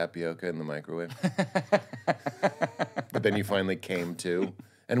look like tapioca in the microwave. But then you finally came to,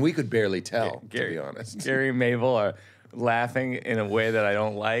 and we could barely tell, to be honest. Gary and Mabel are laughing in a way that I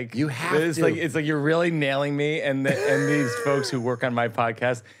don't like. You have it's to. It's like you're really nailing me, and these folks who work on my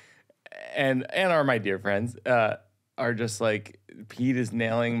podcast and are my dear friends are just like, Pete is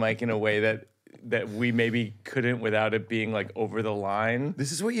nailing Mike in a way that we maybe couldn't without it being like over the line.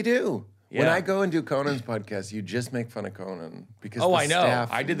 This is what you do. Yeah. When I go and do Conan's podcast, you just make fun of Conan because I know.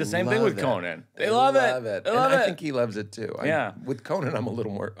 I did the same thing with Conan. They love it. They love and it. I think he loves it too. Yeah. With Conan, I'm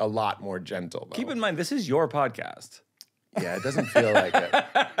a lot more gentle. Though. Keep in mind, this is your podcast. Yeah, it doesn't feel like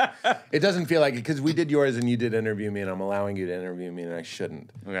it. It doesn't feel like it because we did yours and you did interview me, and I'm allowing you to interview me, and I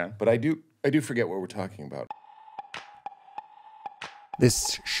shouldn't. Okay. But I do forget what we're talking about.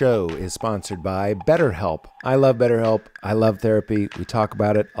 This show is sponsored by BetterHelp. I love BetterHelp. I love therapy. We talk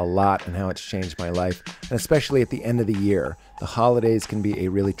about it a lot and how it's changed my life, and especially at the end of the year. The holidays can be a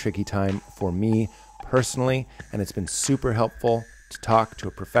really tricky time for me personally, and it's been super helpful to talk to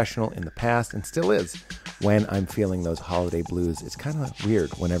a professional in the past, and still is, when I'm feeling those holiday blues. It's kind of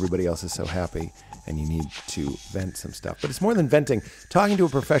weird when everybody else is so happy and you need to vent some stuff. But it's more than venting. Talking to a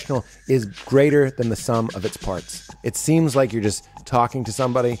professional is greater than the sum of its parts. It seems like you're just talking to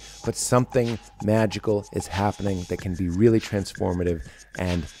somebody, but something magical is happening that can be really transformative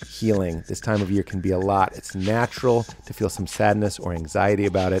and healing. This time of year can be a lot. It's natural to feel some sadness or anxiety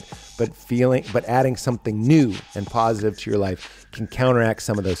about it, but adding something new and positive to your life can counteract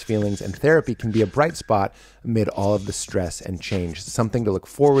some of those feelings, and therapy can be a bright spot amid all of the stress and change. Something to look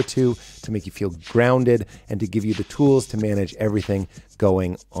forward to make you feel grounded, and to give you the tools to manage everything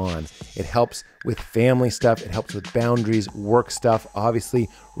going on. It helps with family stuff, it helps with boundaries, work stuff, obviously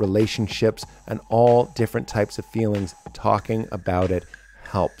relationships, and all different types of feelings. Talking about it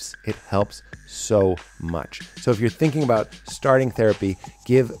helps. It helps so much. So if you're thinking about starting therapy,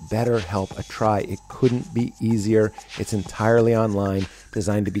 give BetterHelp a try. It couldn't be easier. It's entirely online.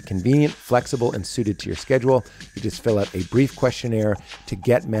 designed to be convenient, flexible, and suited to your schedule. You just fill out a brief questionnaire to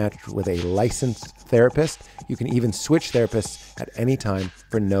get matched with a licensed therapist. You can even switch therapists at any time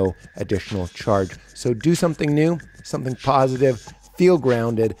for no additional charge. So do something new, something positive, feel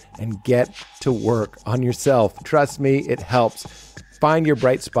grounded, and get to work on yourself. Trust me, it helps. Find your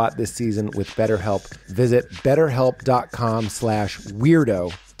bright spot this season with BetterHelp. Visit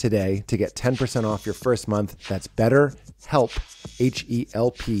betterhelp.com/weirdo today to get 10% off your first month. That's BetterHelp,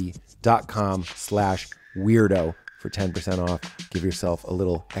 HELP.com/weirdo for 10% off. Give yourself a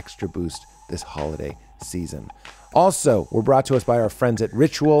little extra boost this holiday season. Also, we're brought to us by our friends at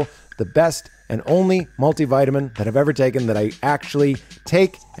Ritual, the best and only multivitamin that I've ever taken that I actually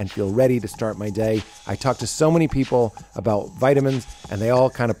take and feel ready to start my day. I talk to so many people about vitamins and they all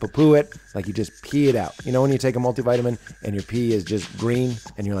kind of poo-poo it, like you just pee it out. You know when you take a multivitamin and your pee is just green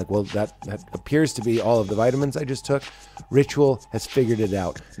and you're like, well, that appears to be all of the vitamins I just took? Ritual has figured it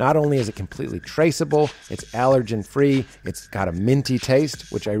out. Not only is it completely traceable, it's allergen-free, it's got a minty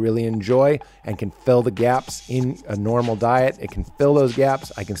taste, which I really enjoy, and can fill the gaps in a normal diet. It can fill those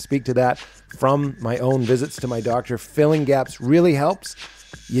gaps. I can speak to that from my own visits to my doctor. Filling gaps really helps.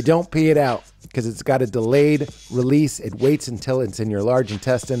 You don't pee it out because it's got a delayed release. It waits until it's in your large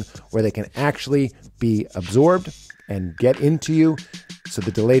intestine where they can actually be absorbed and get into you. So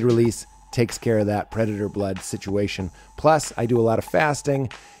the delayed release takes care of that predator blood situation. Plus, I do a lot of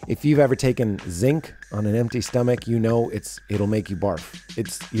fasting. If you've ever taken zinc on an empty stomach, you know it'll make you barf.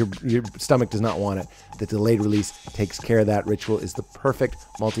 Your stomach does not want it. The delayed release takes care of that. Ritual is the perfect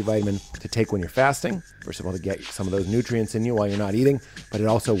multivitamin to take when you're fasting. First of all, to get some of those nutrients in you while you're not eating, but it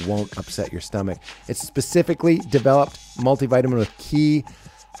also won't upset your stomach. It's specifically developed multivitamin with key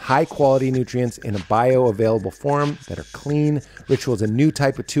high-quality nutrients in a bioavailable form that are clean. Ritual is a new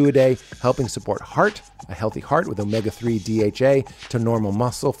type of 2-a-day, helping support a healthy heart with omega-3 DHA, to normal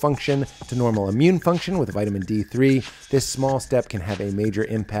muscle function, to normal immune function with vitamin D3. This small step can have a major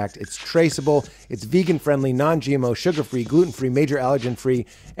impact. It's traceable, it's vegan-friendly, non-GMO, sugar-free, gluten-free, major allergen-free,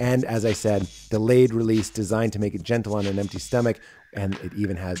 and as I said, delayed release designed to make it gentle on an empty stomach, and it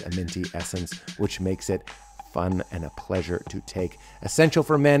even has a minty essence, which makes it fun and a pleasure to take. Essential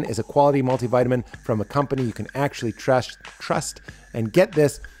for Men is a quality multivitamin from a company you can actually trust. And get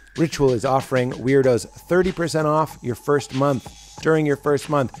this, Ritual is offering weirdos 30% off your first month. During your first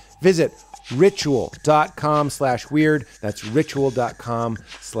month, visit ritual.com/weird. That's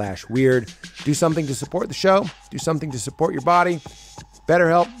ritual.com/weird. Do something to support the show. Do something to support your body.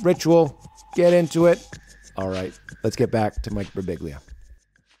 BetterHelp, Ritual, get into it. All right, let's get back to Mike Birbiglia.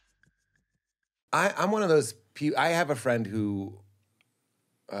 I'm one of those people. I have a friend who,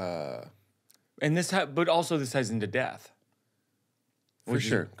 but also this ties into death. For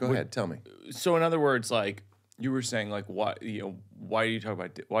sure. Go ahead, tell me. So in other words, like you were saying, like why do you talk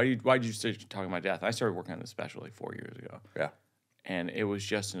about why did you start talking about death? I started working on this special like 4 years ago. Yeah, and it was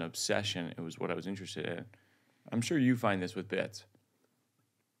just an obsession. It was what I was interested in. I'm sure you find this with bits.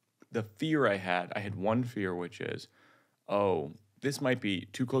 The fear I had one fear, which is, this might be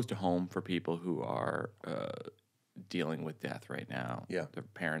too close to home for people who are dealing with death right now. Yeah. Their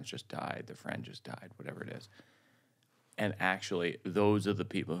parents just died, their friend just died, whatever it is. And actually, those are the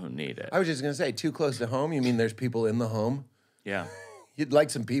people who need it. I was just going to say, too close to home? You mean there's people in the home? Yeah. You'd like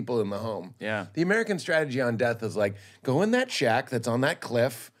some people in the home. Yeah. The American strategy on death is like, go in that shack that's on that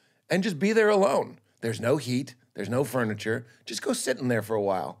cliff and just be there alone. There's no heat. There's no furniture. Just go sit in there for a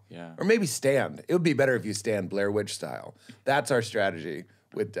while. Yeah. Or maybe stand. It would be better if you stand Blair Witch style. That's our strategy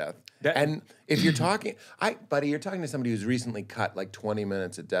with death. And if you're talking, buddy, you're talking to somebody who's recently cut like 20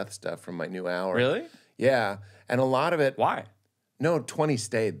 minutes of death stuff from my new hour. Really? Yeah. And a lot of it. Why? No, 20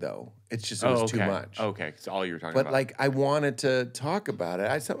 stayed though. It's just, it was too much. Okay. It's all you were talking But about. like, I wanted to talk about it.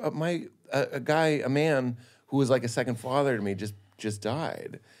 I saw a man who was like a second father to me just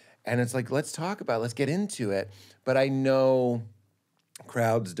died. And it's like, let's talk about it. Let's get into it. But I know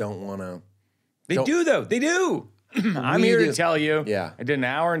crowds don't want to. They do, though. They do. I'm here to tell you. Yeah. I did an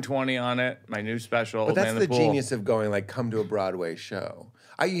hour and 20 on it, my new special. But that's the genius of going, like, come to a Broadway show.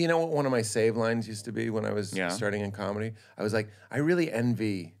 You know what one of my save lines used to be when I was starting in comedy? I was like, I really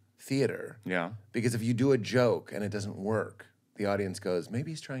envy theater. Yeah. Because if you do a joke and it doesn't work, the audience goes, maybe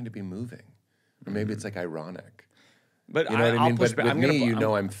he's trying to be moving. Or maybe it's like ironic. But you know what I mean? Push but back. with me,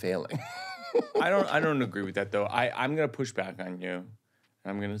 I'm failing. I don't agree with that though. I'm gonna push back on you.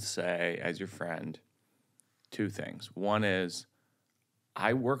 I'm gonna say, as your friend, two things. One is,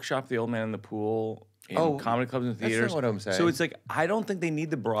 I workshop The Old Man in the Pool in comedy clubs and theaters. That's not what I'm saying. So it's like I don't think they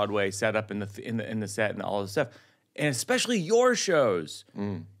need the Broadway setup in the set and all this stuff, and especially your shows.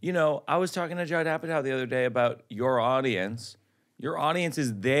 You know, I was talking to Judd Apatow the other day about your audience. Your audience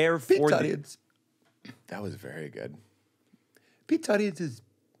is there Pete's for audience. That was very good. Pete's audience is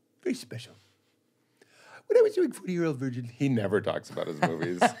very special. When I was doing 40-Year-Old Virgin, he never talks about his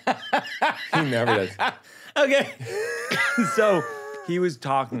movies. He never does. Okay. So he was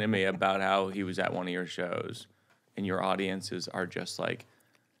talking to me about how he was at one of your shows and your audiences are just like,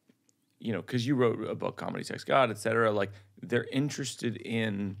 you know, because you wrote a book, Comedy, Sex, God, et cetera. Like they're interested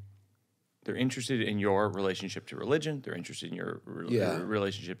in your relationship to religion. They're interested in your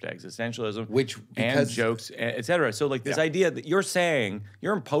relationship to existentialism, and jokes, et cetera. So like this idea that you're saying,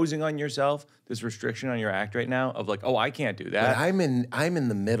 you're imposing on yourself this restriction on your act right now of like, oh, I can't do that. But I'm in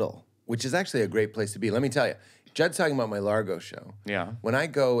the middle, which is actually a great place to be. Let me tell you, Judd's talking about my Largo show. Yeah. When I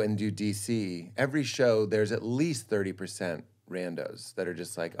go and do DC, every show there's at least 30% randos that are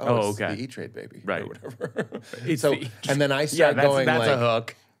just like, it's the E-Trade baby, right, or whatever. So, and then I start going that's like, a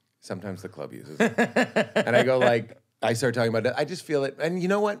hook. Sometimes the club uses it. And I go like, I start talking about it. I just feel it. And you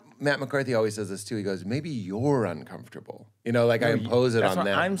know what? Matt McCarthy always says this too. He goes, maybe you're uncomfortable. You know, like I impose it on them.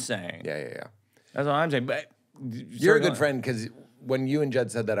 That's what I'm saying. Yeah. That's what I'm saying. But you're a good friend because when you and Judd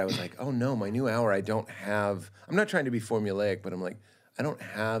said that, I was like, oh no, my new hour, I'm not trying to be formulaic, but I'm like, I don't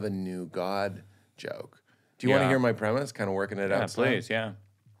have a new God joke. Do you want to hear my premise? Kind of working it out. Please, yeah.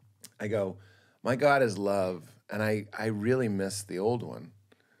 I go, my God is love. And I really miss the old one.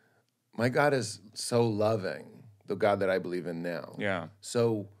 My God is so loving, the God that I believe in now. Yeah.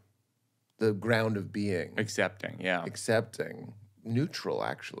 So the ground of being. Accepting, neutral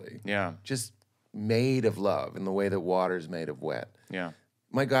actually. Yeah. Just made of love in the way that water's made of wet. Yeah.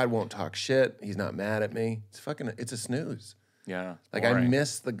 My God won't talk shit. He's not mad at me. It's a snooze. Yeah. Like I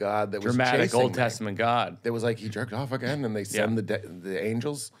miss the God that was dramatic Old me. Testament God. That was like he jerked off again and they send the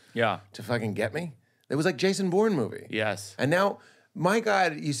angels to fucking get me. It was like Jason Bourne movie. Yes. And now my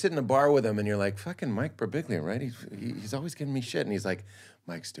God, you sit in a bar with him and you're like, fucking Mike Birbiglia, right? He's always giving me shit. And he's like,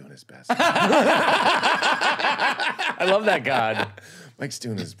 Mike's doing his best. I love that God. Mike's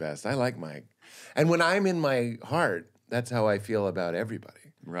doing his best. I like Mike. And when I'm in my heart, that's how I feel about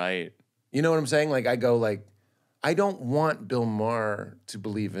everybody. Right. You know what I'm saying? Like I go like, I don't want Bill Maher to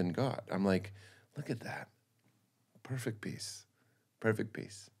believe in God. I'm like, look at that. Perfect peace. Perfect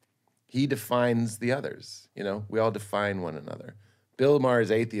peace. He defines the others. You know, we all define one another. Bill Maher's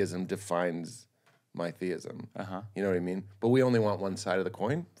atheism defines my theism. You know what I mean? But we only want one side of the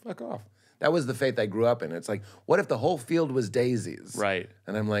coin. Fuck off. That was the faith I grew up in. It's like, what if the whole field was daisies? Right.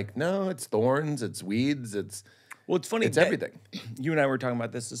 And I'm like, no, it's thorns, it's weeds, it's funny. It's everything. You and I were talking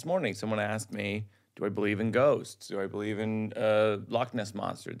about this morning. Someone asked me, do I believe in ghosts? Do I believe in Loch Ness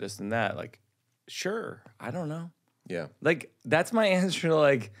Monster, this and that? Like, sure. I don't know. Yeah. Like, that's my answer to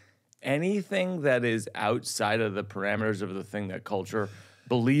like, anything that is outside of the parameters of the thing that culture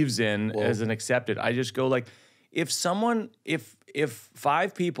believes in as an accepted, I just go like, if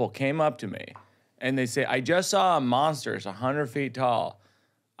 5 people came up to me and they say, I just saw a monster, it's 100 feet tall,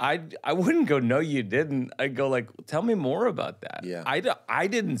 I wouldn't go, no, you didn't. I'd go like, tell me more about that. Yeah. I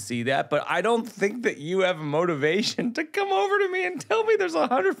didn't see that, but I don't think that you have a motivation to come over to me and tell me there's a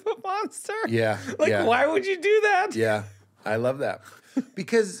 100-foot monster. Yeah. Like, why would you do that? Yeah. I love that.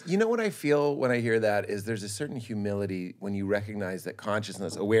 Because you know what I feel when I hear that is there's a certain humility when you recognize that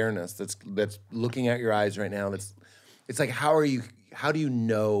consciousness, awareness that's looking at your eyes right now. It's like how do you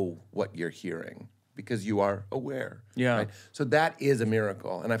know what you're hearing? Because you are aware. Yeah. Right? So that is a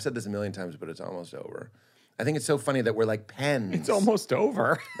miracle. And I've said this a million times, but it's almost over. I think it's so funny that we're like pens. It's almost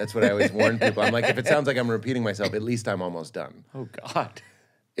over. That's what I always warn people. I'm like, if it sounds like I'm repeating myself, at least I'm almost done. Oh God.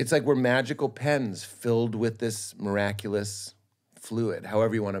 It's like we're magical pens filled with this miraculous fluid.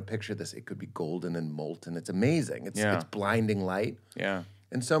 However you want to picture this, it could be golden and molten. It's amazing. It's blinding light. Yeah.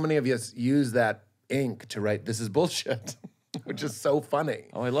 And so many of us use that ink to write, this is bullshit, which is so funny.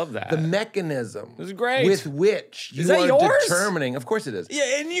 Oh, I love that. The mechanism. This is great. With which you are yours? determining. Of course it is.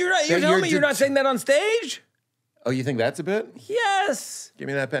 Yeah, and you're telling me you're not saying that on stage? Oh, you think that's a bit? Yes. Give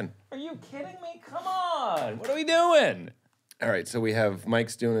me that pen. Are you kidding me? Come on. What are we doing? All right, so we have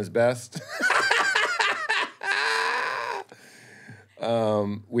Mike's doing his best.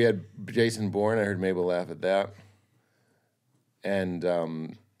 We had Jason Bourne. I heard Mabel laugh at that.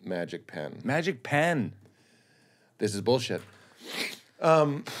 And Magic Pen. Magic Pen. This is bullshit.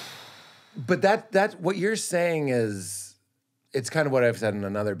 But that's what you're saying is, it's kind of what I've said in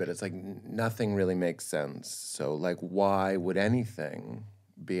another bit. It's like nothing really makes sense. So like, why would anything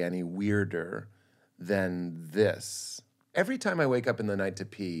be any weirder than this? Every time I wake up in the night to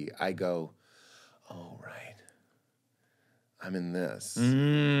pee, I go, oh, right. I'm in this.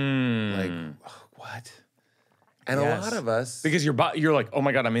 Like, oh, what? And a lot of us... Because you're like, oh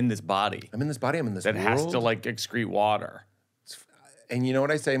my God, I'm in this body. I'm in this body, I'm in this that world. has to like excrete water. And you know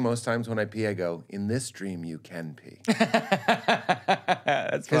what I say most times when I pee? I go, in this dream, you can pee.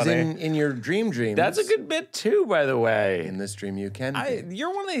 That's Because funny. in your dreams. That's a good bit too, by the way. In this dream, you can pee.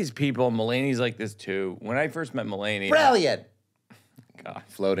 You're one of these people. Mulaney's like this too. When I first met Mulaney, Brilliant. God.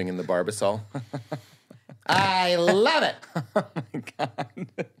 Floating in the Barbasol. I love it. Oh my God.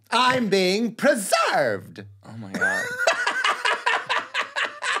 I'm being preserved. Oh my God.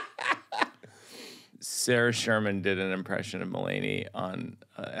 Sarah Sherman did an impression of Mulaney on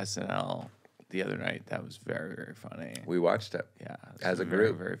SNL the other night. That was very, very funny. We watched it. Yeah. As a very,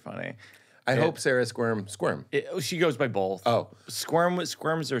 group. very funny. I hope Sarah Squirm. She goes by both. Oh.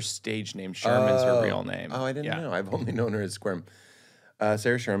 Squirm's her stage name. Sherman's her real name. Oh, I didn't know. I've only known her as Squirm.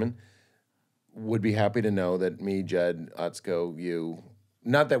 Sarah Sherman would be happy to know that me, Judd, Otsko, you,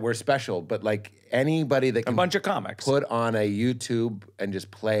 not that we're special, but like anybody that can A bunch of comics. put on a YouTube and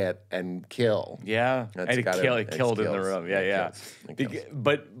just play it and kill. Yeah, That's and it killed in the kills. room. It Yeah, kills. yeah. It kills.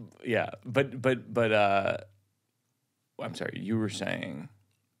 But I'm sorry. You were saying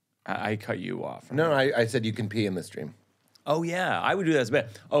I cut you off. No, I said you can pee in this dream. Oh yeah, I would do that as a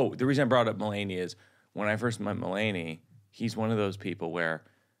bit. Oh, the reason I brought up Mulaney is when I first met Mulaney, he's one of those people where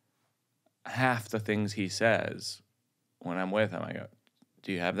half the things he says when I'm with him, I go,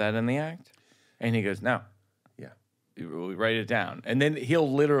 "Do you have that in the act?" And he goes, "No." Yeah. We write it down, and then he'll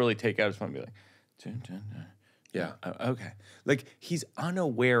literally take out his phone and be like, dun, dun, dun. Yeah. Okay. Like he's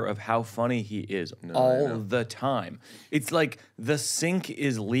unaware of how funny he is all the time. It's like the sink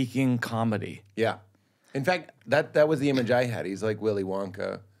is leaking comedy. Yeah. In fact, that was the image I had. He's like Willy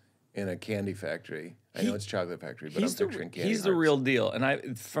Wonka in a candy factory. I know it's chocolate factory, but I'm picturing candy. He's the hearts. real deal,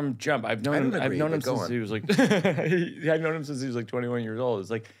 and from jump, I've known him. I've known him since he was like. I've known him since he was like 21 years old. It's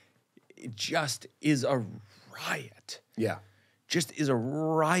like, it just is a riot. Yeah. Just is a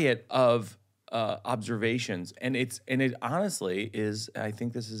riot of observations, and it honestly is. I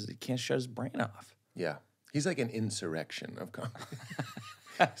think he can't shut his brain off. Yeah. He's like an insurrection of comedy.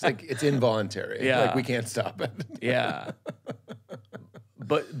 It's like it's involuntary. Yeah. Like we can't stop it. Yeah.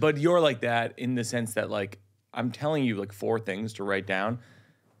 But you're like that in the sense that like I'm telling you like 4 things to write down.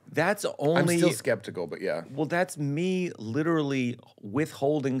 That's only I'm still skeptical, but yeah. Well, that's me literally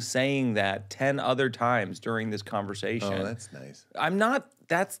withholding saying that 10 other times during this conversation. Oh, that's nice. I'm not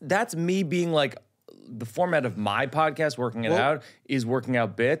that's me being like the format of my podcast working it out is working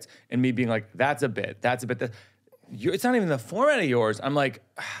out bits and me being like that's a bit. It's not even the format of yours. I'm like,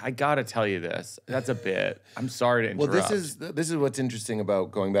 I gotta tell you this. That's a bit. I'm sorry to interrupt. Well, this is what's interesting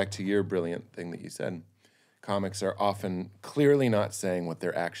about going back to your brilliant thing that you said. Comics are often clearly not saying what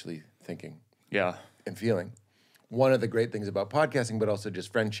they're actually thinking and feeling. One of the great things about podcasting, but also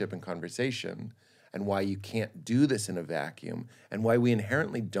just friendship and conversation, and why you can't do this in a vacuum, and why we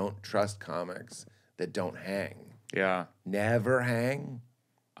inherently don't trust comics that don't hang. Yeah. Never hang.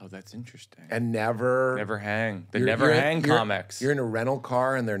 Oh, that's interesting. And never hang. They You're- never you're in- hang you're- comics. You're in a rental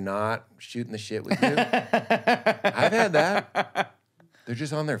car and they're not shooting the shit with you. I've had that. They're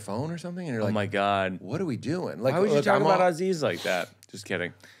just on their phone or something, and you're Oh like, my God. "What are we doing?" Like, Why would you look, talk I'm about all- Aziz like that? Just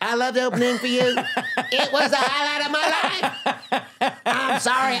kidding. I loved opening for you. It was the highlight of my life. I'm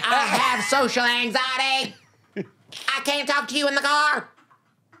sorry, I have social anxiety. I can't talk to you in the car.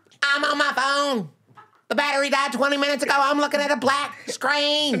 I'm on my phone. The battery died 20 minutes ago. I'm looking at a black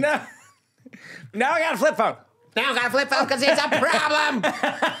screen. No. Now I got a flip phone. Now I got a flip phone because it's a problem.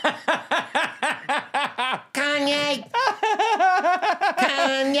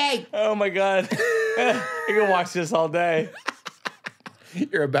 Kanye. Oh my God. I can watch this all day.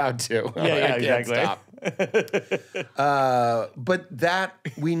 You're about to. Yeah, I can't exactly. stop. But that,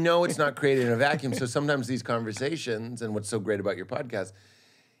 we know it's not created in a vacuum. So sometimes these conversations, and what's so great about your podcast,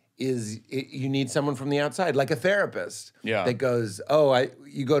 is you need someone from the outside, like a therapist. Yeah. That goes,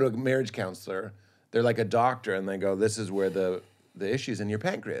 you go to a marriage counselor, they're like a doctor, and they go, this is where the issue's in your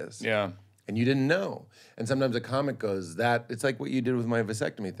pancreas. Yeah. And you didn't know. And sometimes a comic goes, it's like what you did with my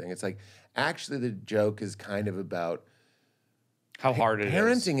vasectomy thing. It's like, actually the joke is kind of about How hard it is.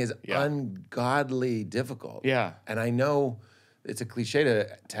 parenting is Yeah. ungodly difficult. Yeah. And I know it's a cliche to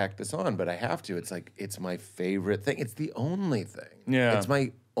tack this on, but I have to. It's like, it's my favorite thing. It's the only thing. Yeah. It's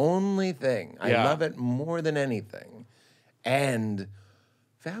my only thing. I Yeah. love it more than anything. And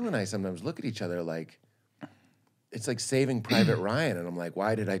Val and I sometimes look at each other like, it's like Saving Private Ryan. And I'm like,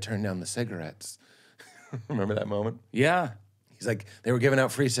 why did I turn down the cigarettes? Remember that moment? Yeah. He's like, they were giving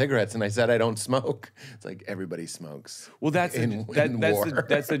out free cigarettes, and I said I don't smoke. It's like everybody smokes. Well, that's in the, war.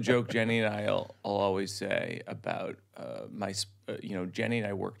 that's the joke Jenny and I'll always say about Jenny and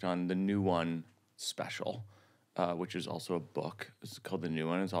I worked on the New One special, which is also a book. It's called The New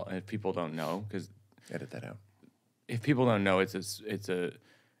One. It's all, if people don't know, because Edit that out. if people don't know, it's a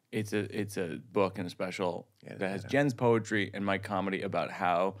book and a special that has Jen's poetry and my comedy about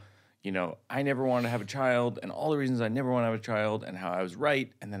how, I never wanted to have a child and all the reasons I never want to have a child and how I was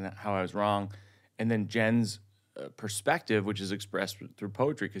right and then how I was wrong. And then Jen's perspective, which is expressed through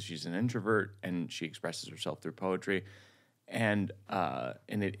poetry because she's an introvert and she expresses herself through poetry. And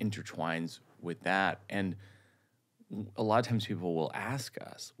it intertwines with that. And a lot of times people will ask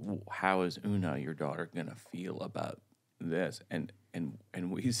us, how is Una, your daughter, going to feel about this? And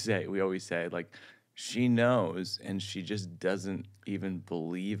we always say, like, she knows and she just doesn't even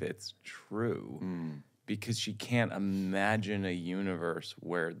believe it's true because she can't imagine a universe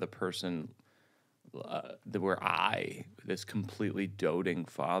where the person, where I, this completely doting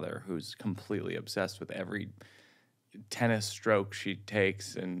father who's completely obsessed with every tennis stroke she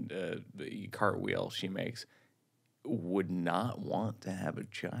takes and cartwheel she makes, would not want to have a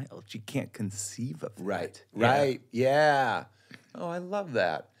child. She can't conceive of that. Right. Yeah. Oh, I love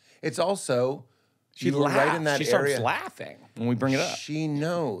that. It's also she laughs. Right in that she area. Starts laughing when we bring it up. She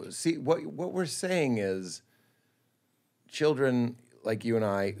knows. See, what we're saying is, children like you and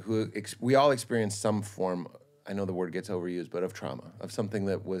I, we all experience some form. I know the word gets overused, but of trauma, of something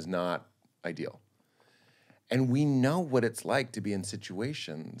that was not ideal. And we know what it's like to be in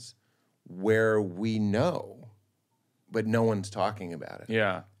situations where we know, but no one's talking about it.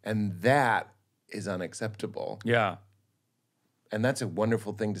 Yeah. And that is unacceptable. Yeah. And that's a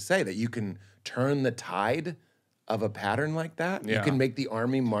wonderful thing to say, that you can turn the tide of a pattern like that. Yeah. You can make the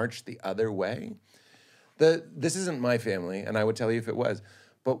army march the other way. This isn't my family, and I would tell you if it was,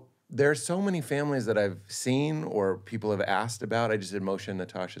 but there are so many families that I've seen or people have asked about. I just did Moshe and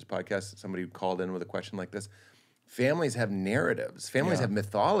Natasha's podcast. Somebody called in with a question like this. Families have narratives. Families have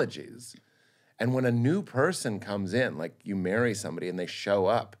mythologies. And when a new person comes in, like you marry somebody and they show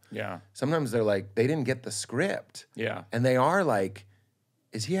up, sometimes they're like, they didn't get the script. Yeah. And they are like,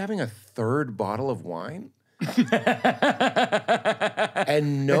 is he having a third bottle of wine?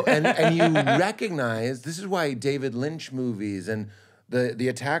 and you recognize, this is why David Lynch movies and the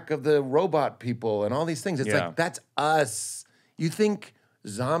attack of the robot people and all these things, it's like, that's us. You think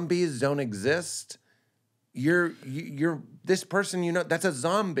zombies don't exist? You're this person, that's a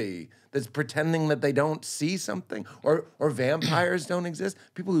zombie that's pretending that they don't see something, or vampires don't exist.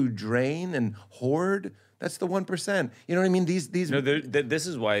 People who drain and hoard, that's the 1%. You know what I mean? These. No, this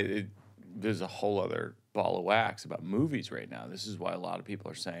is why there's a whole other ball of wax about movies right now. This is why a lot of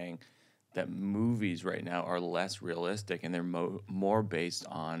people are saying that movies right now are less realistic and they're more based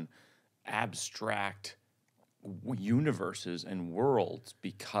on abstract universes and worlds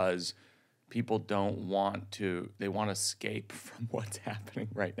because people don't want to, they want to escape from what's happening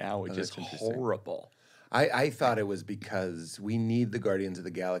right now, which is horrible. I thought it was because we need the Guardians of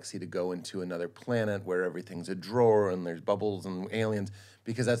the Galaxy to go into another planet where everything's a drawer and there's bubbles and aliens,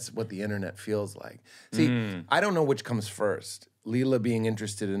 because that's what the internet feels like. See, I don't know which comes first, Leela being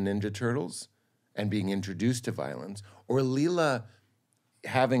interested in Ninja Turtles and being introduced to violence, or Leela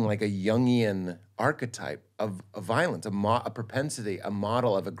having like a Jungian archetype of violence, a propensity, a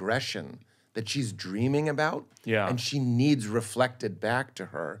model of aggression that she's dreaming about, and she needs reflected back to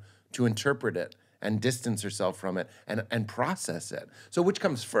her to interpret it and distance herself from it and process it. So which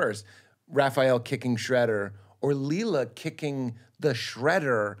comes first, Raphael kicking Shredder or Leela kicking the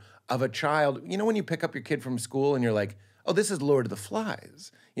shredder of a child? You know when you pick up your kid from school and you're like, oh, this is Lord of the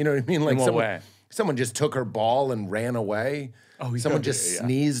Flies. You know what I mean? Like someone just took her ball and ran away. Oh, someone just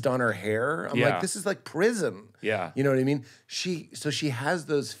sneezed on her hair. I'm like, this is like prison. Yeah. You know what I mean? So she has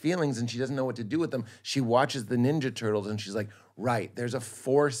those feelings and she doesn't know what to do with them. She watches the Ninja Turtles and she's like, right, there's a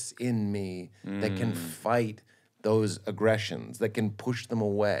force in me that can fight those aggressions, that can push them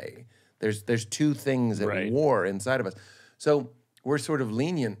away. There's two things at war inside of us. So we're sort of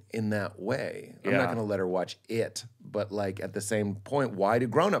lenient in that way. I'm not going to let her watch it, but like at the same point, why do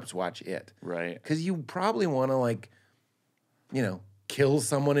grown-ups watch it? Right. Because you probably want to like, kill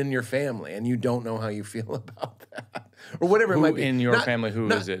someone in your family and you don't know how you feel about that. Or whatever it might be. In your family, who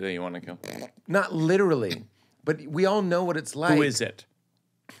is it that you want to kill? Not literally, but we all know what it's like. Who is it?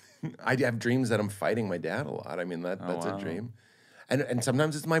 I have dreams that I'm fighting my dad a lot. I mean, that's a dream. And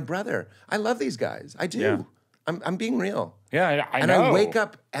sometimes it's my brother. I love these guys. I do. Yeah. I'm being real. Yeah, I know. And I wake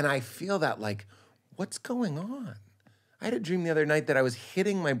up and I feel that like, what's going on? I had a dream the other night that I was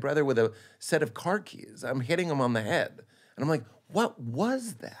hitting my brother with a set of car keys. I'm hitting him on the head. And I'm like, what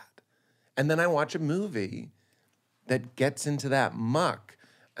was that? And then I watch a movie that gets into that muck.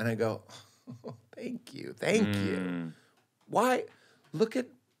 And I go, oh, thank you. Why? Look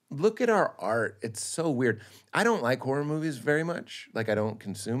at our art. It's so weird. I don't like horror movies very much. Like, I don't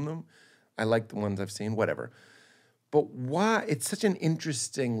consume them. I like the ones I've seen, whatever. But why? It's such an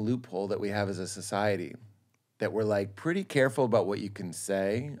interesting loophole that we have as a society that we're like pretty careful about what you can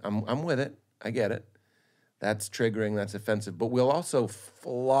say. I'm with it. I get it. That's triggering. That's offensive. But we'll also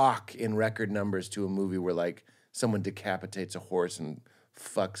flock in record numbers to a movie where like someone decapitates a horse and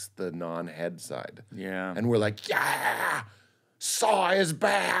fucks the non-head side. Yeah. And we're like, yeah, Saw is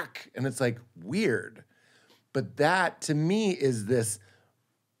back. And it's like weird. But that to me is this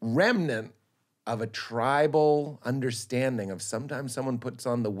remnant of a tribal understanding of sometimes someone puts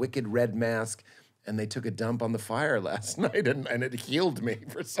on the wicked red mask and they took a dump on the fire last night and it healed me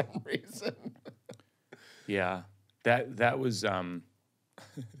for some reason. Yeah. That was I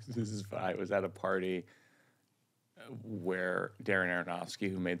was at a party where Darren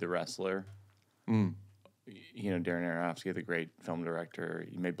Aronofsky, who made The Wrestler, you know, Darren Aronofsky, the great film director,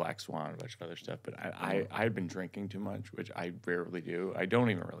 he made Black Swan, a bunch of other stuff, but I had been drinking too much, which I rarely do. I don't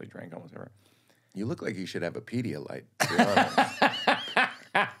even really drink almost ever. You look like you should have a Pedialyte, to be honest.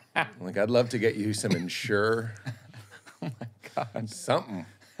 Like, I'd love to get you some Ensure. Oh my God. Something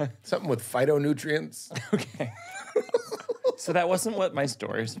with phytonutrients. Okay. So that wasn't what my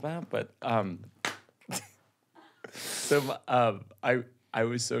story is about, but I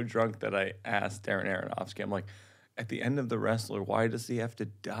was so drunk that I asked Darren Aronofsky, I'm like, at the end of The Wrestler, why does he have to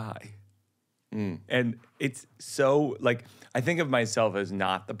die? And it's so, like, I think of myself as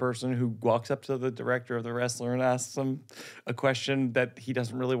not the person who walks up to the director of The Wrestler and asks him a question that he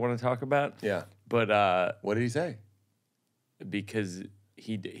doesn't really want to talk about. Yeah. But what did he say? Because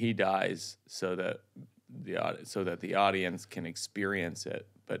he dies so that the audience can experience it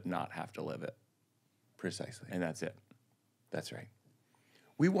but not have to live it. Precisely. And that's it. That's right.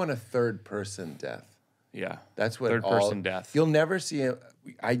 We want a third-person death. Yeah. That's what third-person death. You'll never see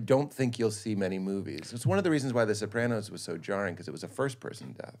I don't think you'll see many movies. It's one of the reasons why The Sopranos was so jarring, because it was a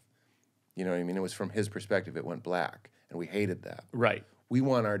first-person death. You know what I mean? It was from his perspective. It went black, and we hated that. Right. We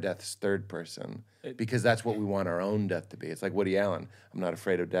want our deaths third person because that's what we want our own death to be. It's like Woody Allen. I'm not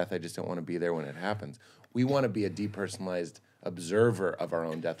afraid of death. I just don't want to be there when it happens. We want to be a depersonalized observer of our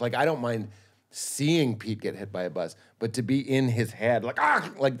own death. Like, I don't mind seeing Pete get hit by a bus, but to be in his head,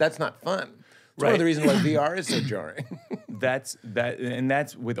 like that's not fun. It's one of the reasons why VR is so jarring. That's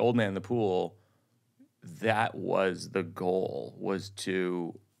with Old Man in the Pool. That was the goal, was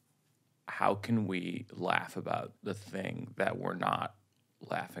to, how can we laugh about the thing that we're not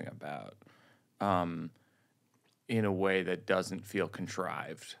laughing about in a way that doesn't feel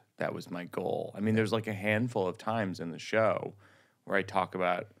contrived. That was my goal. I mean, there's like a handful of times in the show where I talk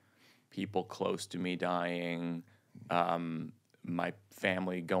about people close to me dying, my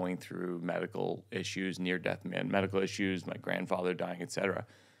family going through medical issues, near-death medical issues, my grandfather dying, etc.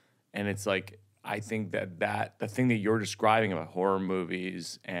 And it's like, I think that the thing that you're describing about horror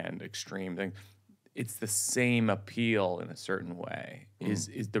movies and extreme things, it's the same appeal in a certain way.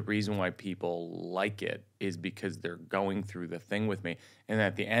 Is the reason why people like it is because they're going through the thing with me, and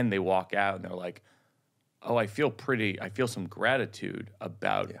at the end they walk out and they're like, "Oh, I feel some gratitude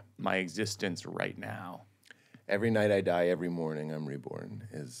about my existence right now." Every night I die, every morning I'm reborn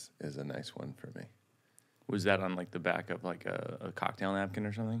is a nice one for me. Was that on like the back of like a cocktail napkin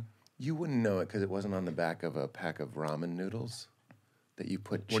or something? You wouldn't know it because it wasn't on the back of a pack of ramen noodles that you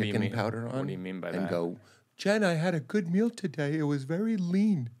put chicken powder on. What do you mean by that? And go, Jen, I had a good meal today. It was very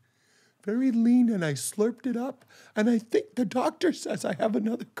lean, and I slurped it up. And I think the doctor says I have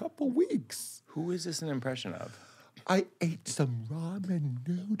another couple weeks. Who is this an impression of? I ate some ramen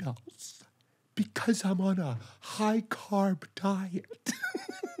noodles because I'm on a high-carb diet.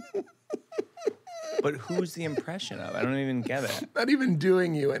 But who's the impression of? I don't even get it. Not even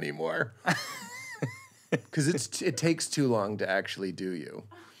doing you anymore. Because it takes too long to actually do you.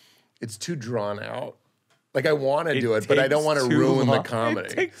 It's too drawn out. Like, I want to do it, but I don't want to ruin the comedy.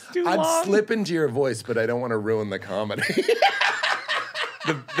 It takes too long. I'd slip into your voice, but I don't want to ruin the comedy.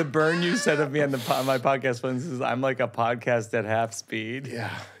 The burn you said of me on my podcast once is I'm like a podcast at half speed.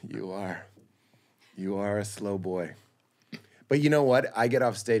 Yeah, you are. You are a slow boy. But you know what? I get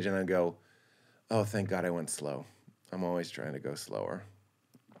off stage and I go, oh, thank God I went slow. I'm always trying to go slower.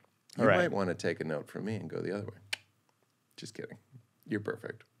 You might want to take a note from me and go the other way. Just kidding. You're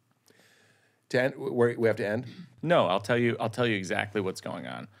perfect. To end, we have to end? No, I'll tell you exactly what's going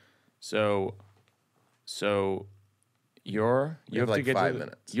on. So you have like to get 5 to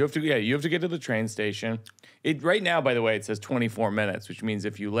minutes. You have to get to the train station. Right now, by the way, it says 24 minutes, which means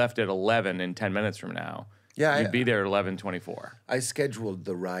if you left at 11 in 10 minutes from now, you'd be there at 11:24. I scheduled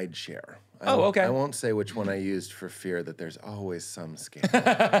the ride share. Okay. I won't say which one I used for fear that there's always some scam.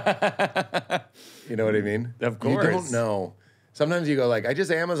 You know what I mean? Of course. You don't know. Sometimes you go like, I just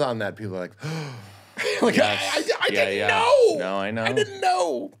Amazon that. People are like, oh. Like, Yes. I didn't know. No, I know. I didn't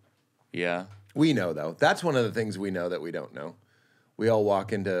know. Yeah. We know, though. That's one of the things we know that we don't know. We all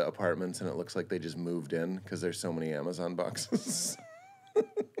walk into apartments and it looks like they just moved in because there's so many Amazon boxes.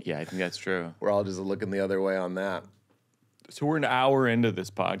 Yeah, I think that's true. We're all just looking the other way on that. So we're an hour into this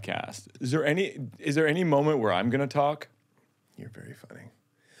podcast. Is there any moment where I'm going to talk? You're very funny.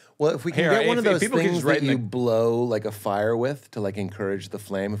 Well, if we can Hey, get one of if those people can things just write that in you the- blow like a fire with to like encourage the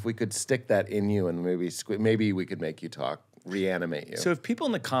flame, if we could stick that in you and maybe we could make you talk, reanimate you. So if people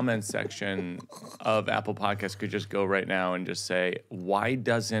in the comments section of Apple Podcasts could just go right now and just say, why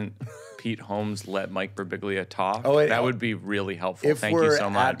doesn't Pete Holmes let Mike Birbiglia talk? That would be really helpful. if Thank we're you so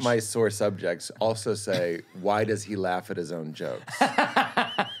much. at my sore subjects, also say, why does he laugh at his own jokes?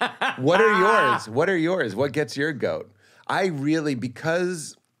 What are yours? What are yours? What gets your goat?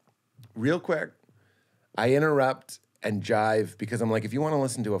 Because real quick, I interrupt and jive because I'm like, if you want to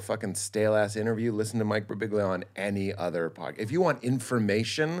listen to a fucking stale-ass interview, listen to Mike Birbiglia on any other podcast. If you want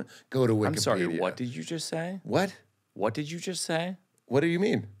information, go to Wikipedia. I'm sorry, what did you just say? What? What did you just say? What do you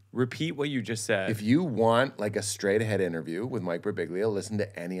mean? Repeat what you just said. If you want like a straight-ahead interview with Mike Birbiglia, listen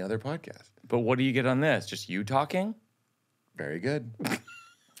to any other podcast. But what do you get on this? Just you talking? Very good.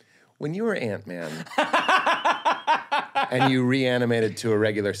 When you were Ant-Man and you reanimated to a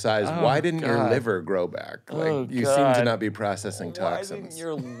regular size, why didn't your liver grow back? Like you seem to not be processing toxins. Why didn't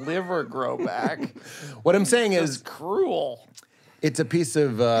your liver grow back? What I'm saying is Cruel. it's a piece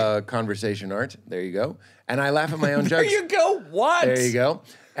of conversation art. There you go. And I laugh at my own There jokes. you go. What? There you go.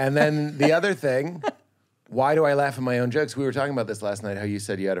 And then the other thing, why do I laugh at my own jokes? We were talking about this last night, how you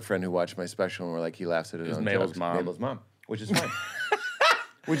said you had a friend who watched my special and were like, he laughs at his own Mabel's jokes. mom. Mabel's mom, which is fine.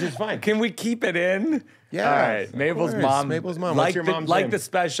 Which is fine. Can we keep it in? Yeah, All right. of Mabel's course. mom. Mabel's mom. Like What's your mom's like name? the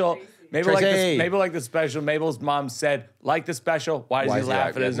special. Mabel Tracy. like the special. Mabel's mom said, like the special. Why does he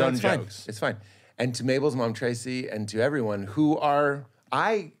laugh at his No, own it's fine. jokes? It's fine. And to Mabel's mom, Tracy, and to everyone who are,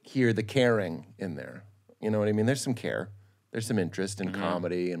 I hear the caring in there. You know what I mean? There's some care. There's some interest in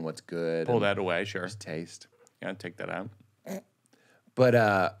comedy and what's good. Pull and that away, sure. taste. Yeah, take that out. But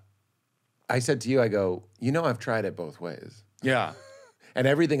I said to you, I go, I've tried it both ways. Yeah. And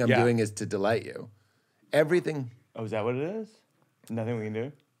everything I'm Yeah. doing is to delight you. Everything. Oh, is that what it is? Nothing we can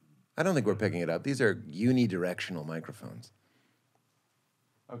do? I don't think we're picking it up. These are unidirectional microphones.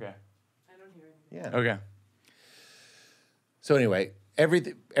 Okay. Yeah. Okay. So anyway,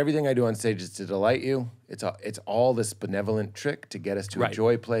 everything I do on stage is to delight you. It's all this benevolent trick to get us to a Right.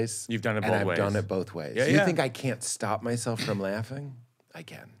 joy place. You've done it and both I've ways. done it both ways. Yeah, You yeah. think I can't stop myself from laughing? I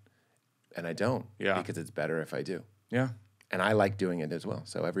can. And I don't. Yeah. Because it's better if I do. Yeah. And I like doing it as well.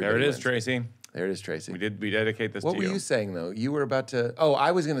 So everybody There it is, wins. Tracy. There it is, Tracy. We dedicate this What to were you. you saying, though? You were about to... Oh,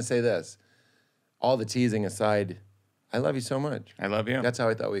 I was going to say this. All the teasing aside, I love you so much. I love you. That's how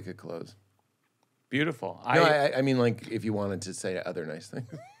I thought we could close. Beautiful. No, I mean, like, if you wanted to say other nice things.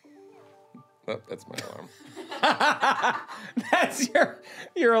 Oh, that's my alarm. That's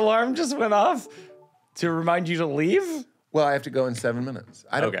your alarm just went off to remind you to leave? Well, I have to go in 7 minutes.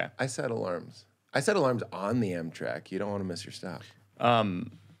 Okay. I set alarms. I set alarms on the Amtrak. You don't want to miss your stop.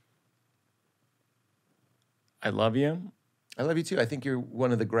 I love you. I love you too. I think you're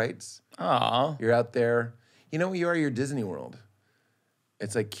one of the greats. Aw. You're out there. You know what you are? You're Disney World.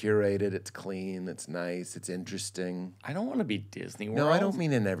 It's like curated. It's clean. It's nice. It's interesting. I don't want to be Disney World. No, I don't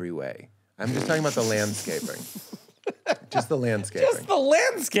mean in every way. I'm just talking about the landscaping. Just the landscaping. Just the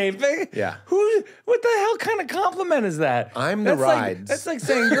landscaping? Yeah. What the hell kind of compliment is that? I'm the That's rides. That's like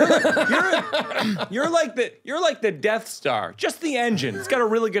saying you're like the Death Star. Just the engine. It's got a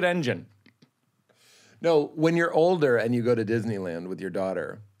really good engine. No, when you're older and you go to Disneyland with your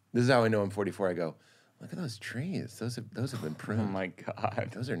daughter, this is how I know I'm 44. I go, look at those trees. Those have been pruned. Oh my God.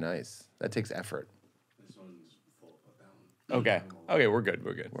 Those are nice. That takes effort. This one's full of that one. Okay. Okay, we're good.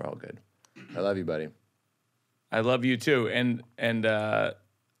 We're good. We're all good. I love you, buddy. I love you too. And yeah.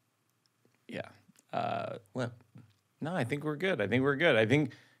 What? No, I think we're good. I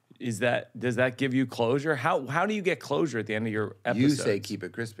think does that give you closure? How do you get closure at the end of your episodes? You say keep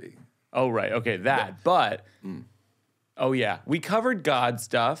it crispy. Oh, right. Okay, that. But, oh, yeah. We covered God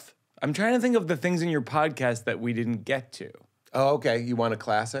stuff. I'm trying to think of the things in your podcast that we didn't get to. Oh, okay. You want a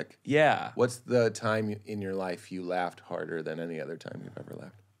classic? Yeah. What's the time in your life you laughed harder than any other time you've ever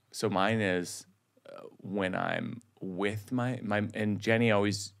laughed? So mine is when I'm with my and Jenny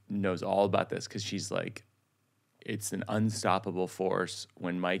always knows all about this because she's like, it's an unstoppable force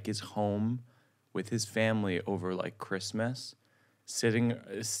when Mike is home with his family over like Christmas,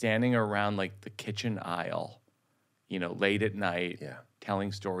 standing around like the kitchen aisle, late at night, Yeah.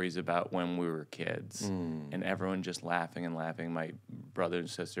 telling stories about when we were kids, and everyone just laughing and laughing, my brothers and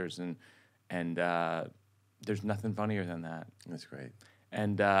sisters, And there's nothing funnier than that. That's great.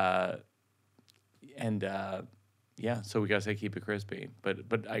 And yeah, so we gotta say keep it crispy,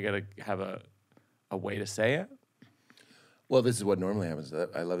 but I gotta have a way to say it. Well, this is what normally happens.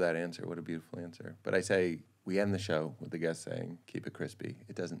 I love that answer. What a beautiful answer. But I say we end the show with the guest saying keep it crispy.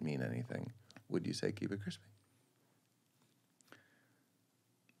 It doesn't mean anything. Would you say keep it crispy?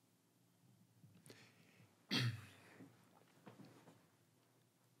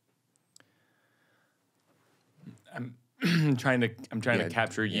 I'm trying to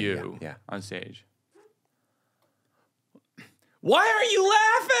capture you on stage. Why aren't you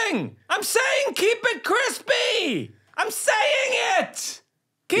laughing? I'm saying keep it crispy. I'm saying it.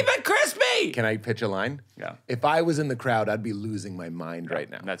 Keep it crispy. Can I pitch a line? Yeah. If I was in the crowd, I'd be losing my mind right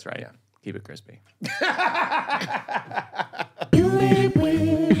now. That's right. Yeah. Keep it crispy.